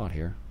right spot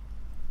here.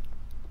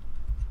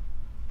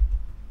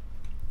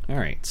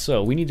 Alright,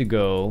 so we need to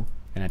go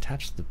and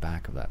attach to the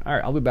back of that.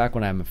 Alright, I'll be back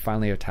when I'm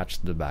finally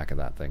attached to the back of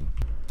that thing.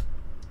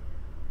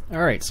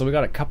 Alright, so we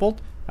got it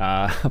coupled.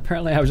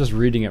 Apparently I was just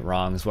reading it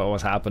wrong is what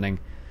was happening.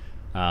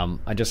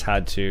 I just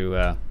had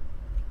to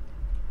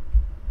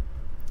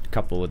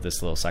couple with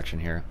this little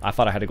section here. I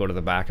thought I had to go to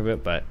the back of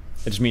it, but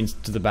it just means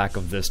to the back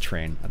of this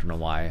train. I don't know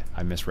why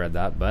I misread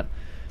that, but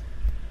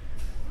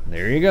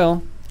there you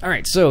go.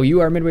 Alright, so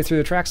you are midway through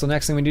the track, so the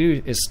next thing we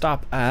do is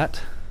stop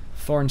at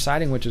Thorn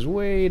Siding, which is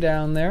way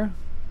down there.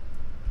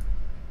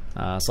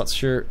 So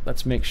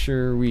let's make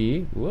sure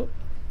we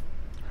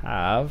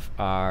have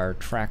our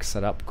track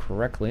set up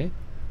correctly.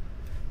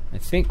 I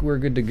think we're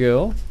good to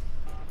go.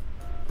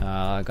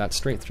 I got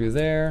straight through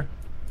there.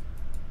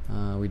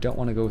 We don't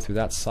want to go through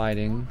that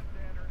siding.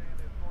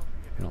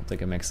 I don't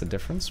think it makes a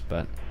difference,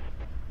 but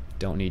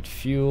don't need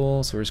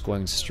fuel, so we're just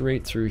going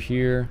straight through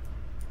here,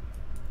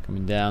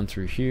 coming down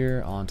through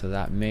here onto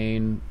that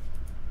main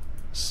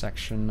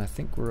section. I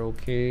think we're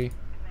okay.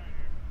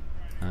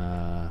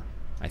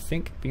 I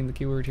think being the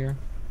keyword here.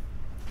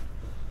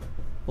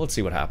 Let's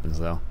see what happens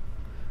though.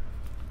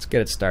 Let's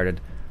get it started.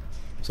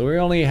 So we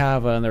only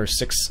have another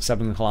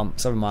 7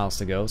 miles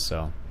to go,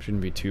 so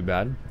shouldn't be too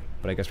bad.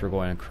 But I guess we're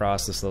going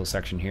across this little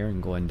section here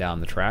and going down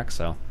the track,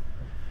 so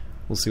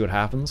we'll see what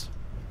happens.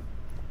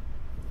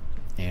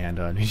 And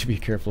need to be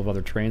careful of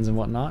other trains and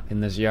whatnot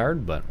in this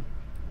yard, but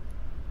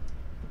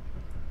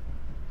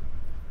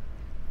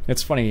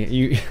it's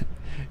funny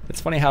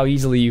it's funny how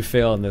easily you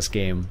fail in this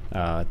game.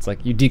 It's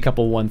like you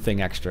decouple one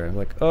thing extra,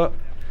 like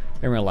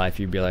in real life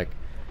you'd be like,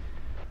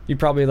 you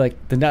probably,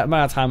 like, the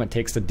amount of time it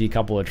takes to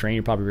decouple a train,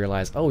 you probably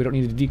realize, oh, we don't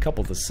need to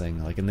decouple this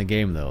thing. Like in the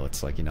game though,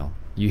 it's like, you know,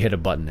 you hit a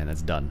button and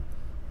it's done.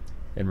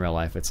 In real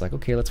life it's like,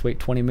 okay, let's wait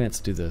 20 minutes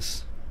to do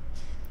this.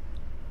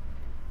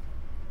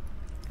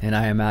 And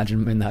I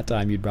imagine in that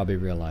time you'd probably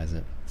realize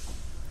it.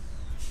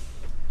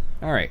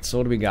 Alright, so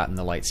what do we got in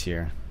the lights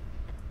here?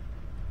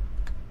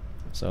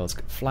 So it's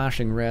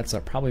flashing red, so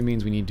that probably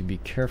means we need to be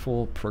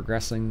careful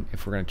progressing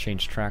if we're going to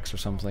change tracks or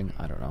something.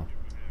 I don't know.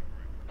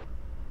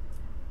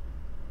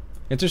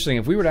 Interesting,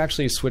 if we were to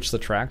actually switch the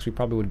tracks, we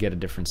probably would get a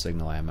different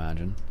signal, I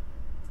imagine.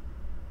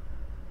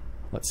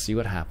 Let's see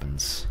what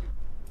happens.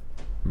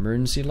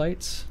 Emergency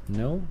lights?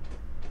 No.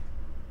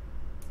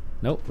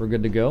 Nope, we're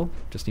good to go.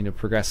 Just need to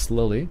progress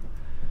slowly.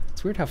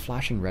 It's weird how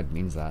flashing red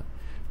means that.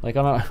 Like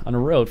on a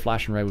road,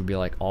 flashing red would be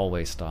like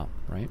always stop,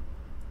 right?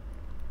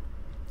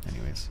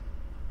 Anyways.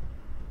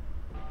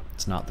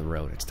 It's not the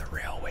road, it's the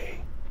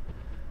railway.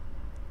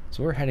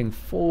 So we're heading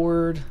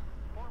forward.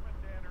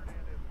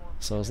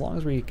 So as long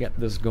as we get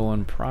this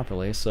going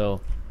properly, so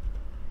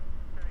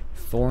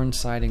Thorn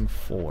Siding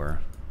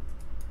 4.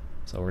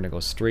 So we're going to go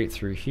straight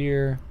through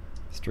here,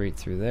 straight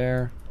through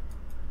there.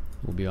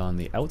 We'll be on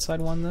the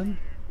outside one then.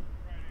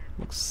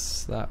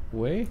 Looks that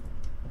way.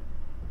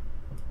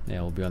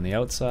 Yeah, we'll be on the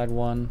outside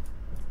one,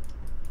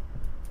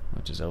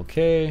 which is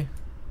okay.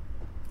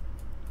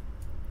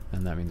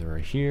 And that means we're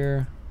right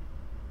here.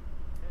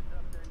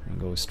 And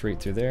go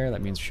straight through there.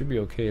 That means it should be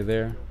okay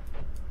there.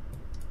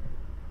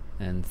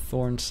 And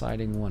Thorn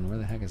Siding 1, where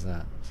the heck is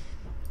that?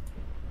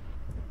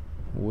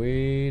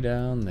 Way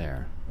down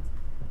there.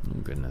 Oh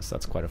goodness,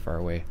 that's quite a far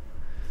away.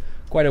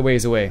 Quite a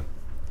ways away.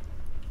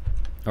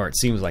 Or it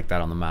seems like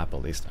that on the map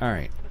at least.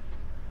 Alright.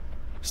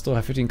 Still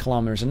have 15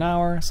 kilometers an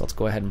hour, so let's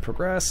go ahead and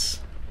progress.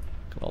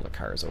 Look at all the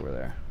cars over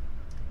there.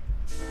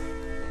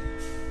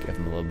 Give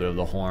them a little bit of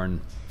the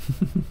horn.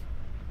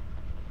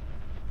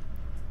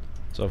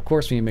 So of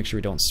course we need to make sure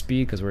we don't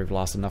speed because we've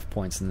lost enough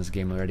points in this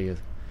game already.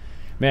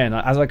 Man,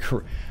 I was like,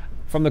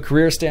 from the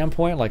career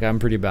standpoint, like I'm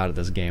pretty bad at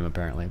this game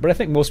apparently. But I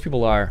think most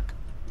people are,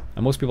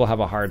 and most people have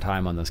a hard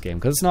time on this game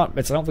because it's not.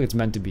 I don't think it's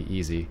meant to be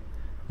easy,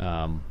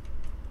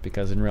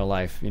 because in real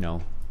life, you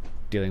know,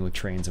 dealing with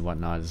trains and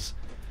whatnot is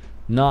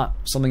not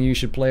something you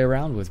should play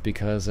around with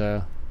because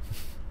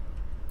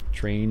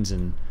trains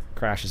and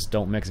crashes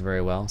don't mix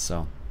very well.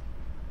 So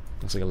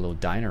looks like a little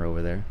diner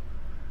over there.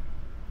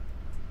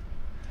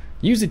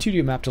 Use the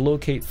 2D map to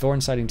locate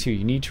Thorn Siding 2.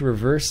 You need to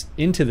reverse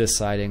into this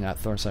siding at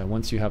Thorn Siding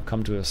once you have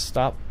come to a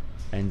stop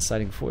and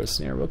Siding 4 is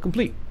scenario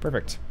complete.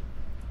 Perfect.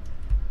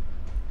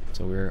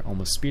 So we're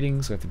almost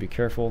speeding, so we have to be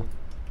careful.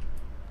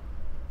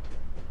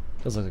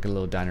 Does look like a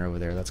little diner over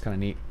there. That's kind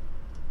of neat.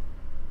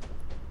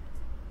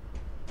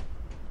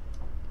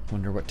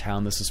 Wonder what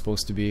town this is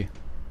supposed to be.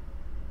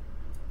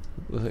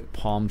 Looks like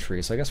palm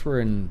trees. So I guess we're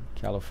in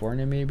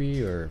California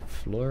maybe, or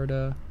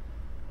Florida.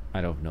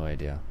 I don't have no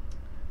idea.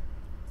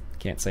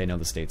 Can't say I know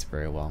the states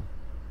very well.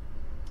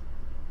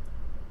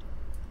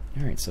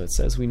 Alright, so it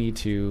says we need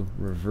to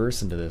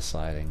reverse into this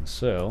siding.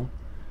 So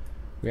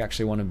we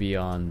actually want to be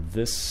on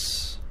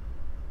this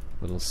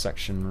little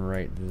section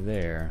right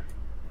there.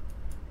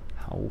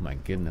 Oh my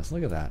goodness,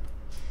 look at that.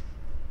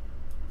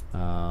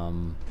 I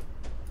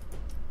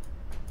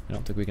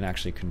don't think we can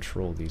actually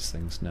control these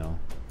things, no.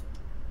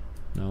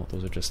 No,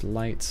 those are just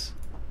lights.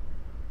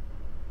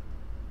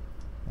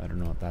 I don't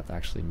know what that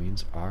actually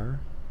means. R?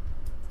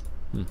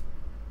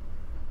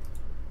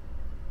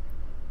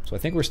 So I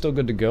think we're still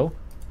good to go.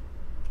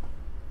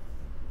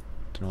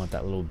 Don't know what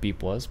that little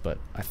beep was, but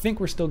I think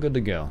we're still good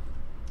to go.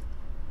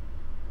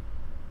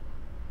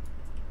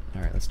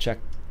 Alright, let's check.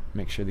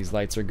 Make sure these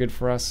lights are good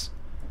for us.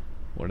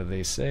 What do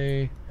they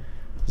say?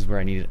 This is where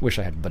I wish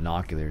I had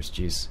binoculars,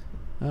 jeez.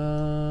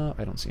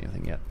 I don't see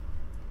anything yet.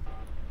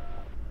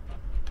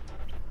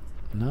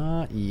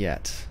 Not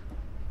yet.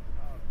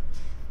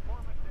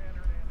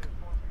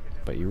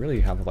 But you really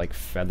have to like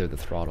feather the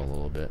throttle a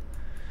little bit.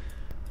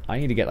 I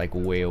need to get like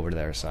way over to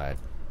their side.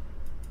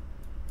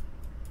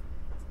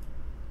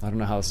 I don't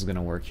know how this is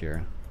gonna work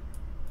here.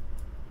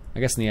 I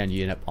guess in the end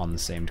you end up on the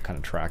same kind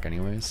of track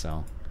anyway,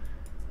 so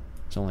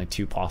there's only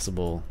two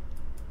possible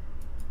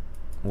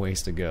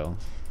ways to go.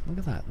 Look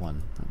at that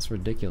one. That's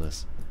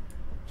ridiculous.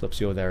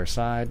 Flips you over their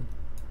side.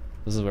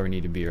 This is where we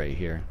need to be right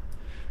here.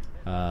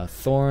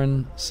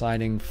 Thorn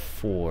siding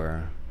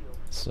 4.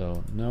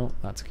 So no,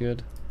 that's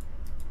good.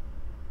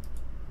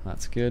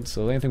 That's good.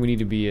 So the only thing we need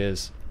to be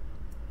is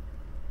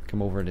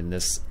come over it in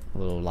this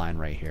little line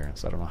right here.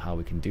 So I don't know how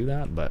we can do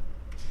that, but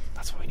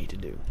that's what we need to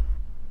do.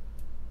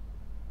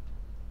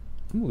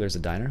 Ooh, there's a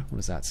diner. What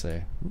does that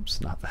say? Oops,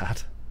 not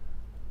that.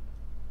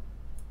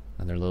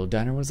 Another little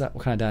diner. What is that?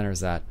 What kind of diner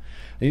is that?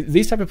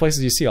 These type of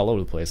places you see all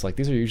over the place. Like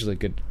these are usually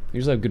good.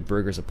 Usually have good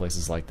burgers at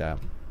places like that.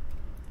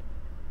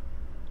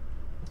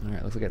 All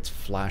right, looks like it's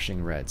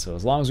flashing red. So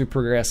as long as we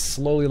progress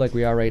slowly like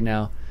we are right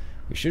now,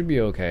 we should be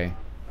okay.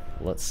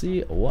 Let's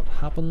see what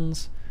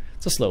happens.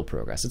 It's a slow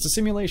progress. It's a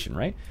simulation,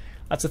 right?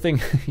 That's the thing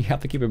you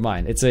have to keep in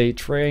mind. It's a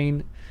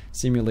train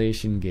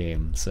simulation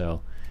game,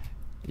 so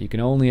you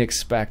can only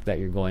expect that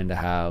you're going to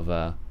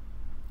have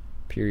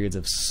periods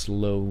of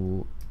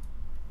slow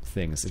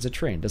things. It's a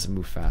train; it doesn't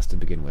move fast to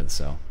begin with,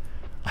 so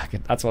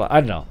that's what I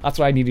don't know. That's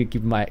what I need to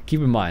keep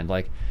in mind.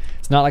 Like,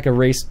 it's not like a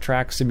race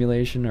track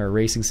simulation or a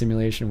racing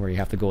simulation where you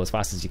have to go as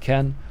fast as you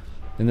can.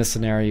 In this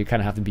scenario, you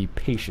kind of have to be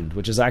patient,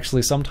 which is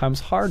actually sometimes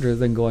harder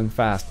than going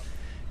fast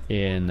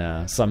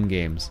in some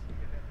games.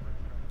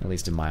 At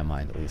least in my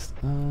mind, at least.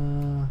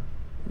 Yeah,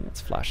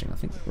 it's flashing. I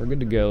think we're good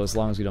to go as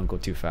long as we don't go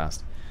too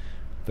fast.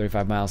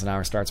 35 miles an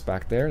hour starts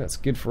back there. That's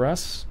good for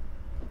us.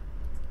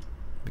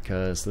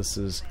 Because this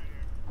is,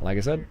 like I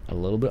said, a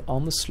little bit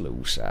on the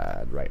slow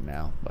side right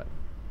now. But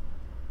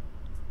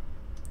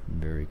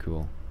very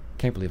cool.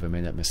 Can't believe I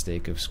made that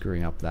mistake of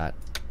screwing up that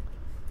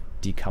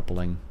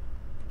decoupling.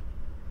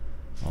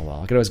 Oh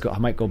well, I could always go. I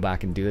might go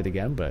back and do it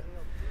again, but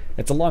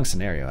it's a long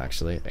scenario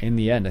actually. In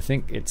the end, I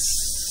think it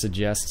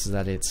suggests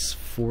that it's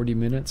 40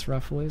 minutes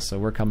roughly. So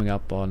we're coming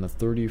up on the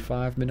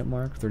 35-minute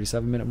mark,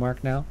 37-minute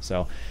mark now.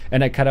 So,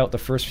 and I cut out the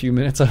first few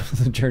minutes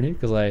of the journey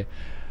because I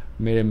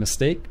made a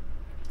mistake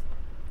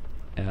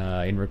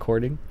in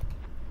recording.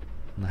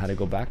 And I had to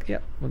go back.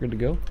 Yep, we're good to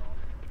go.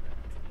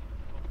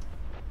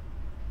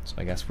 So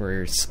I guess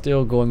we're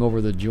still going over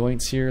the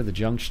joints here, the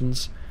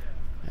junctions.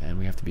 And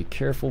we have to be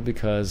careful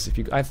because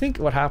I think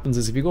what happens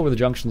is if you go over the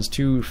junctions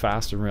too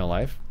fast in real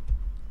life,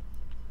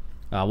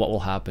 what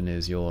will happen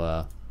is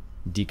you'll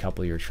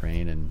decouple your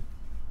train and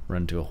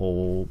run into a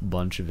whole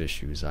bunch of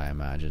issues, I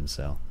imagine.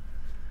 So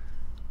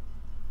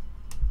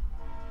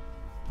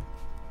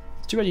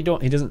it's too bad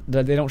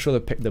they don't show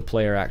the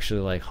player actually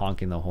like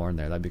honking the horn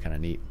there. That'd be kind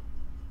of neat.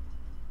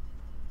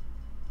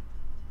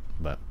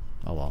 But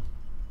oh well.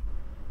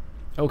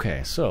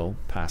 Okay, so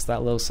past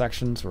that little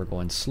section, so we're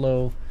going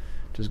slow,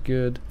 which is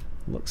good.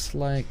 Looks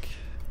like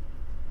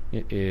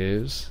it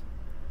is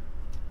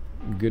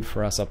good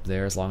for us up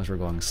there as long as we're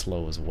going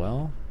slow as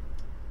well.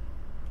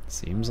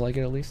 Seems like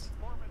it at least.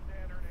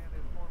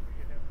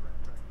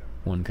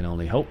 One can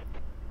only hope.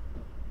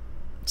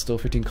 Still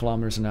 15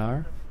 kilometers an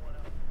hour.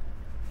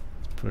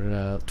 Let's put it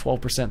at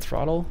 12%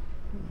 throttle.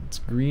 It's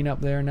green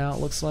up there now, it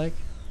looks like.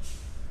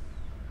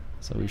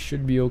 So we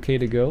should be okay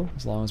to go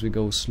as long as we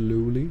go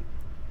slowly.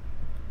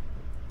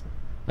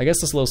 I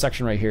guess this little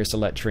section right here is to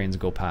let trains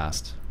go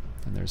past.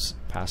 And there's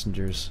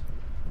passengers.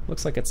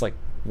 Looks like it's like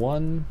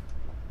 1,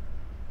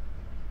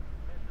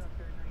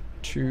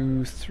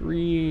 2,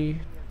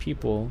 3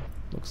 people.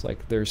 Looks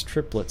like there's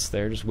triplets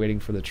there just waiting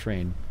for the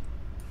train.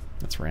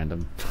 That's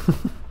random.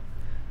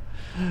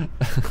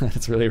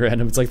 That's really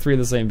random. It's like 3 of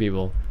the same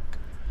people.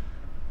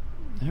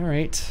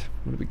 Alright,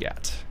 what do we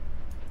got?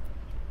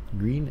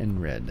 Green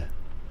and red.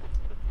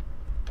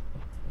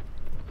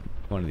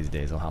 One of these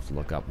days I'll have to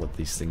look up what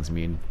these things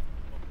mean.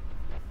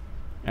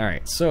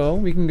 Alright, so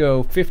we can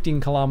go 15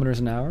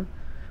 kilometers an hour,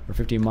 or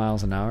 15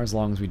 miles an hour, as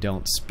long as we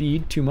don't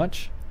speed too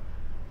much.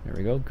 There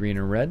we go, green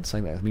and red, so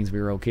that means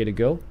we were okay to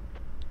go.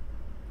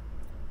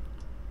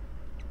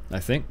 I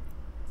think.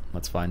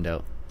 Let's find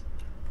out.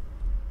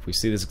 If we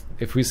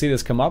see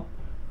this come up,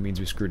 it means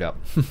we screwed up.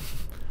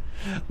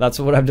 That's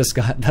what I've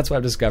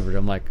discovered.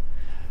 I'm like,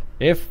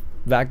 if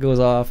that goes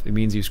off, it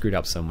means you screwed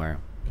up somewhere.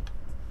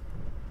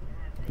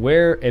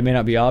 Where, it may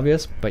not be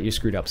obvious, but you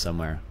screwed up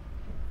somewhere.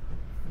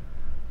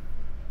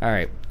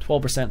 Alright,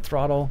 12%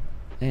 throttle,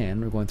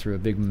 and we're going through a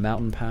big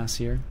mountain pass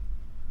here.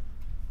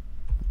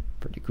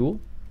 Pretty cool.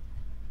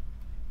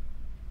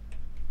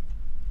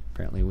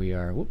 Apparently we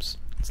are, whoops,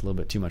 it's a little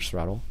bit too much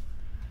throttle.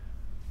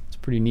 It's a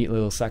pretty neat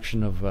little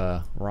section of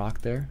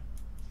rock there.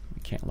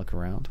 We can't look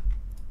around.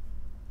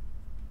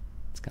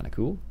 It's kind of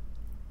cool.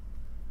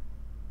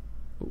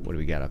 What do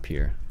we got up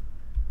here?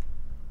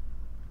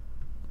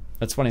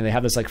 That's funny, they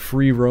have this like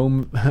free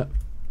roam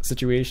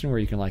situation where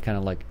you can like kind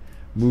of like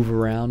move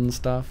around and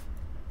stuff.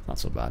 Not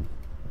so bad.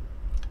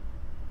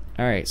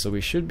 Alright, so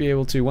we should be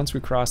able to, once we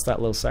cross that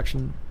little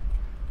section,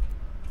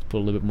 put a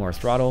little bit more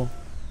throttle,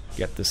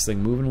 get this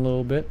thing moving a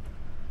little bit.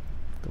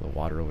 Got the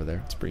water over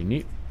there, it's pretty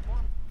neat.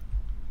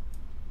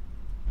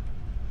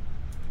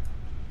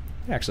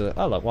 Actually,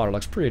 oh, that water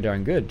looks pretty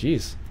darn good,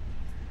 jeez.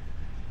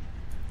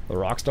 The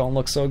rocks don't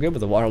look so good, but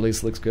the water at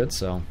least looks good,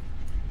 so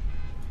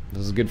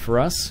this is good for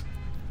us.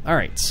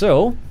 Alright,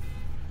 so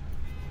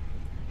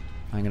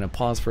I'm going to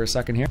pause for a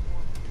second here.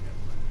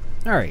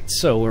 Alright,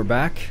 so we're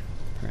back.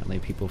 Apparently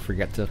people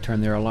forget to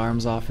turn their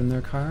alarms off in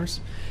their cars.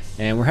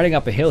 And we're heading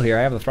up a hill here.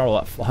 I have the throttle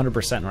at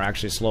 100% and we're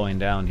actually slowing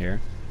down here.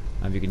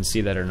 I don't know if you can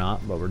see that or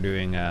not, but we're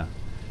doing a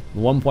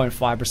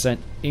 1.5%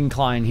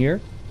 incline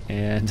here.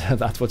 And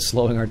that's what's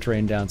slowing our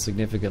train down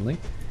significantly.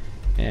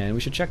 And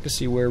we should check to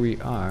see where we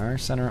are.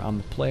 Center on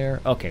the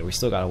player. Okay, we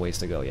still got a ways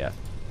to go yet.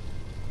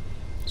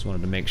 Just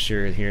wanted to make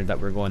sure here that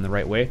we're going the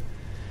right way.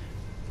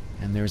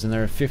 And there's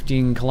another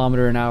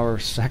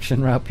 15km/h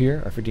section up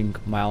here, or 15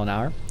 mile an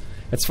hour.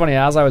 It's funny,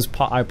 as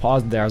I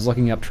paused there, I was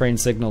looking up train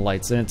signal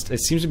lights, and it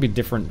seems to be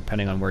different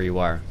depending on where you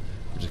are,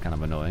 which is kind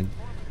of annoying.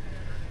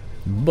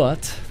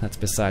 But that's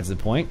besides the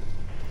point.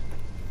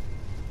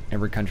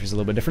 Every country's a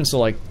little bit different, so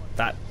like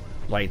that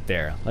light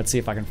there. Let's see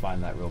if I can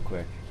find that real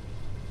quick.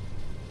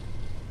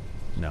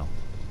 No.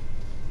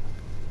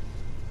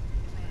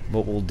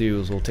 What we'll do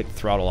is we'll take the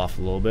throttle off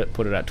a little bit,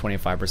 put it at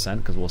 25%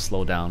 because we'll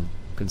slow down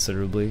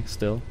considerably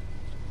still.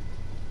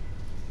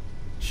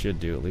 Should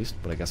do at least,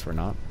 but I guess we're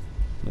not.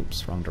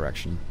 Oops, wrong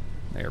direction.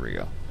 There we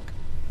go.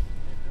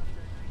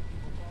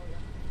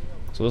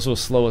 So this will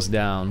slow us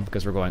down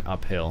because we're going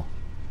uphill.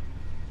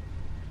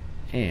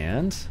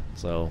 And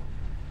so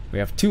we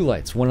have two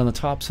lights. One on the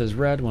top says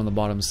red, one on the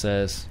bottom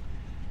says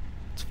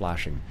it's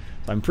flashing.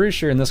 So I'm pretty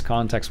sure in this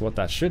context what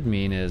that should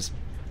mean is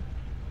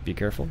be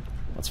careful.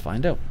 Let's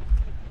find out.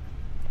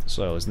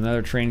 So is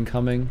another train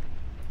coming?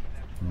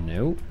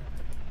 Nope.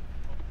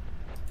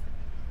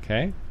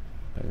 Okay.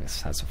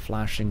 This has a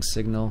flashing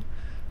signal.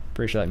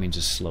 Pretty sure that means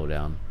just slow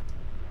down.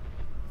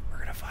 We're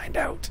gonna find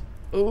out.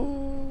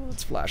 Oh,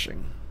 it's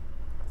flashing.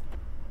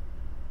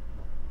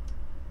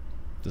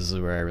 This is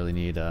where I really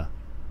need an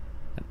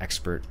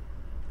expert.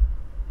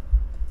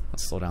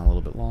 Let's slow down a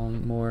little bit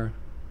more.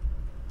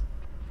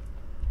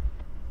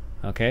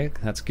 Okay,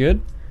 that's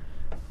good.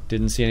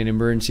 Didn't see any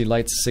emergency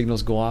lights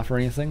signals go off or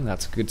anything.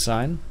 That's a good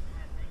sign.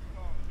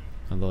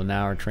 Although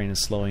now our train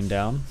is slowing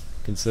down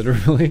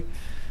considerably.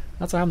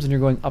 That's what happens when you're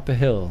going up a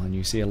hill and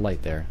you see a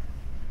light there.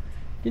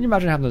 Can you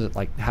imagine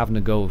having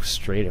to go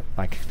straight,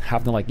 like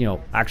having to, like, you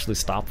know, actually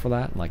stop for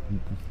that? Like,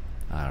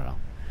 I don't know.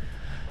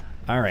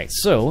 All right,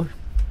 so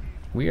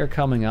we are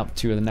coming up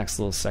to the next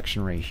little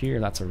section right here.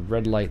 That's a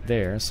red light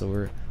there. So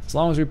we're, as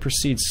long as we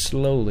proceed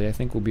slowly, I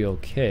think we'll be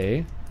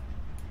okay.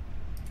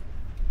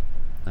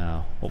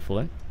 Now,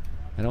 hopefully.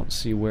 I don't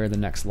see where the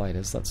next light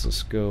is. Let's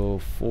just go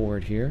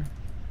forward here.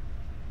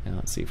 And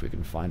let's see if we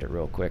can find it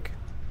real quick.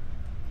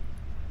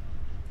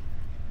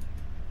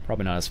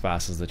 Probably not as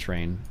fast as the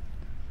train.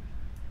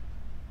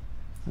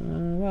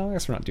 Well, I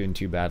guess we're not doing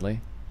too badly.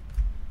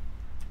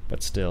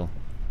 But still,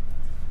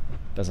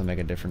 doesn't make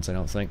a difference, I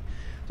don't think.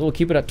 So we'll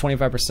keep it at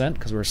 25%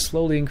 because we're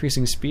slowly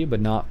increasing speed, but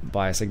not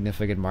by a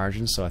significant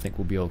margin, so I think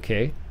we'll be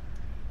okay.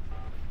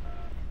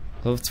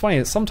 So it's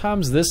funny,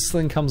 sometimes this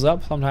thing comes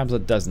up, sometimes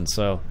it doesn't,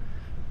 so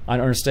I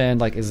don't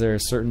understand, like, is there a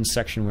certain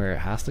section where it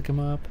has to come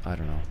up? I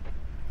don't know.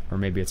 Or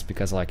maybe it's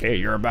because, like, hey,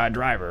 you're a bad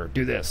driver,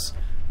 do this.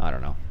 I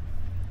don't know.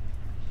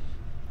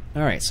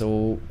 Alright,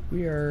 so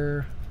we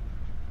are...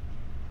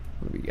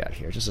 What do we got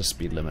here? Just a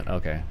speed limit,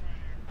 okay.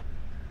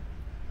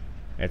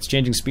 It's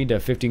changing speed to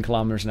 15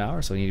 kilometers an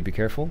hour, so you need to be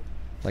careful.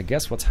 I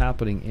guess what's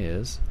happening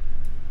is...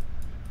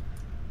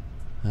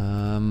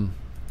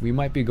 we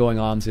might be going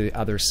on to the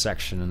other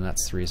section, and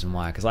that's the reason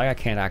why. Because I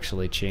can't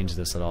actually change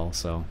this at all,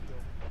 so...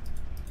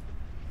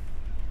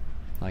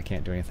 I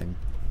can't do anything.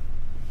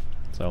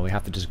 So we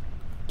have to just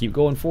keep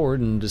going forward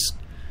and just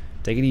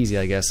take it easy,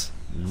 I guess.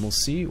 And we'll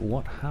see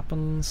what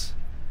happens.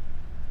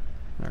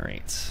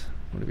 Alright,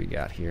 what do we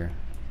got here?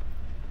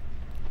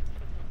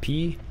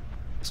 P,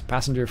 so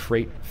passenger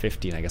freight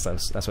 15, I guess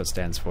that's what it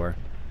stands for.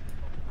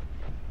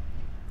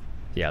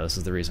 Yeah, this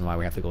is the reason why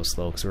we have to go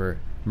slow, because we're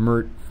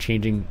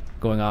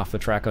going off the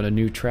track on a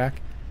new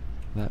track.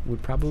 That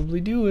would probably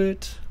do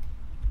it.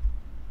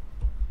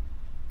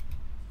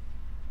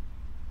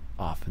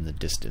 Off in the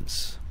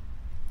distance.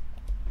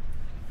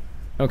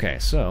 Okay,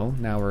 so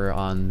now we're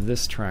on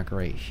this track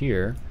right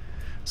here.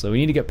 So we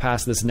need to get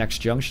past this next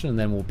junction and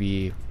then we'll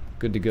be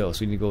good to go.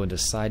 So we need to go into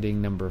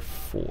siding number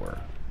 4.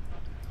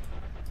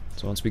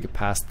 So once we get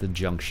past the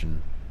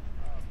junction,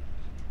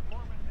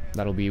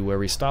 that'll be where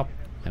we stop,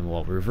 and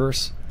we'll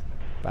reverse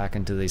back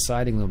into the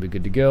siding. We'll be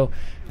good to go.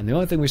 And the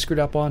only thing we screwed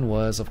up on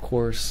was, of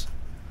course,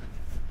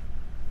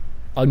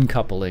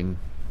 uncoupling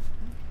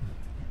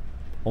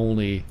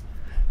only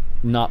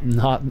not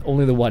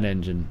only the one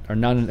engine, or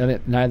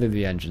neither of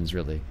the engines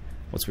really.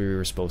 What's we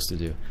were supposed to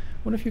do.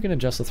 I wonder if you can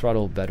adjust the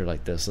throttle better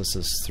like this. This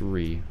is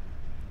 3.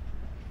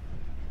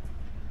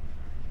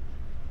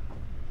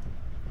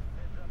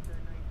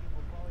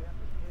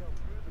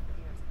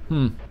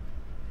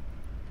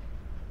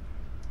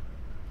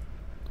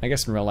 I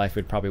guess in real life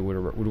it probably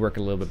would work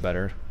a little bit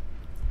better.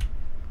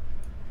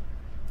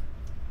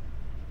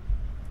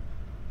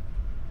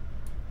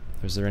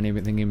 Is there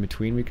anything in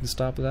between we can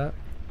stop that?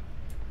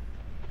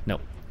 No,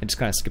 it just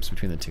kind of skips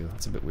between the two.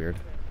 That's a bit weird.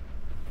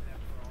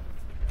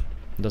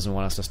 It doesn't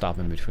want us to stop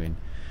in between.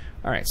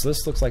 Alright, so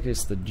this looks like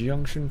it's the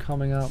junction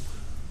coming up.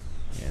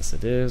 Yes,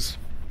 it is.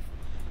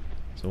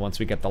 So once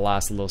we get the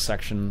last little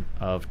section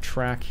of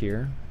track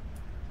here,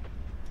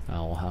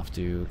 we'll have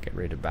to get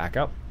ready to back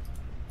up.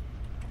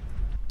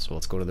 So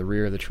let's go to the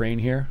rear of the train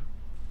here,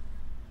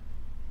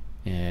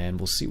 and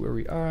we'll see where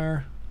we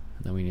are.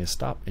 And then we need to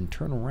stop and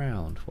turn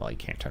around. Well, you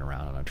can't turn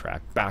around on a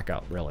track. Back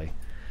up, really.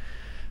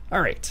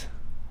 Alright.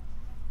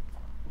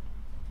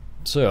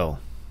 So,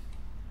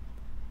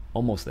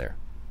 almost there.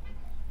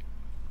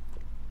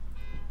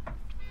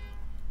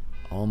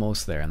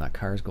 Almost there, and that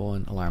car's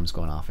going, alarm's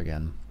going off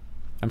again.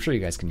 I'm sure you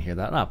guys can hear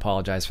that, and I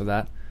apologize for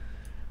that.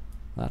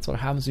 That's what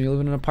happens when you live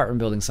in an apartment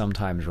building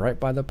sometimes, right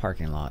by the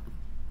parking lot.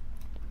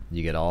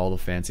 You get all the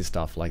fancy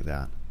stuff like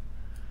that.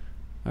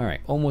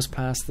 Alright, almost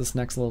past this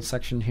next little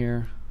section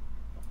here.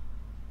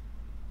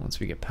 Once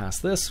we get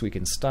past this, we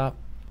can stop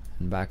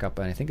and back up,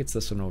 and I think it's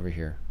this one over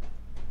here.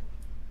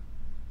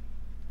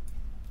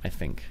 I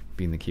think,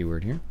 being the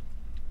keyword here.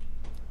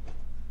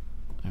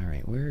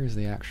 Alright, where is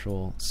the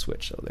actual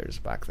switch? Oh, there's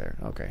back there.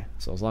 Okay,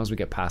 so as long as we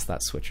get past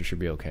that switch, we should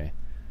be okay.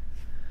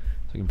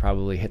 So we can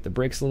probably hit the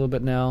brakes a little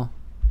bit now,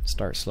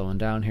 start slowing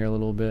down here a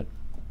little bit,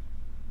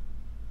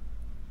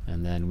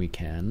 and then we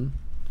can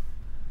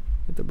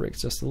hit the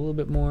brakes just a little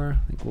bit more.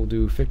 I think we'll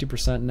do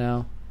 50%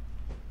 now.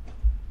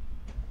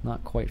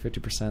 Not quite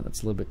 50%,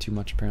 that's a little bit too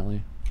much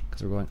apparently,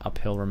 because we're going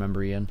uphill,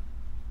 remember, Iain?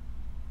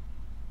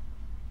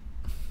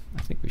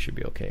 I think we should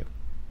be okay.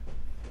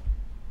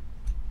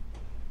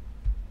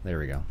 There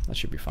we go, that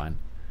should be fine.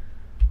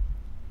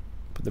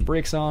 Put the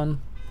brakes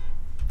on,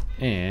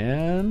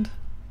 and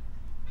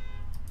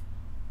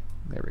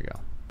there we go,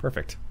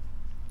 perfect.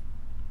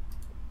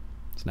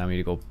 So now we need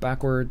to go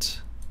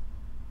backwards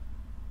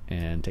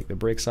and take the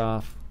brakes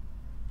off.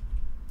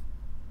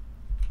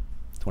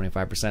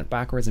 25%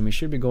 backwards, and we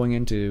should be going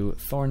into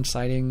Thorn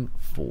Siding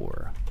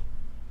 4.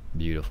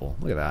 Beautiful,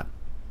 look at that.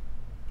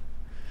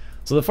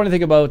 So the funny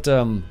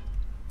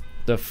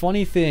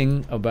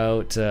thing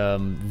about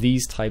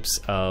these types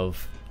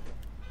of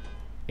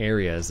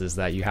areas is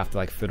that you have to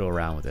like fiddle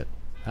around with it.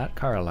 That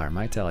car alarm,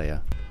 I tell you.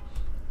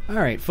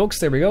 Alright folks,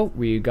 there we go.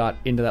 We got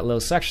into that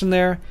little section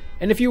there.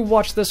 And if you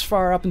watched this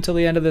far up until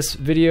the end of this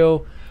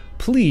video,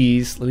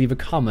 please leave a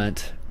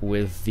comment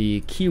with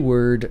the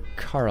keyword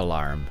car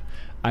alarm.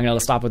 I'm going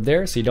to stop it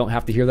there so you don't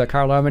have to hear that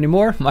car alarm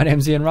anymore. My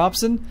name's Iain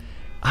Robson.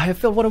 I have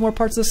filled one or more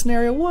parts of the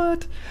scenario.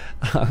 What?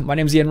 My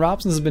name's Iain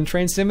Robson. This has been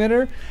Train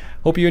Simulator.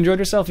 Hope you enjoyed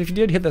yourself. If you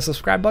did, hit the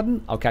subscribe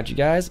button. I'll catch you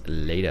guys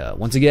later.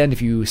 Once again,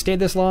 if you stayed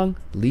this long,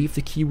 leave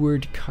the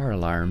keyword car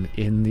alarm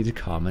in the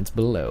comments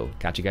below.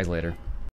 Catch you guys later.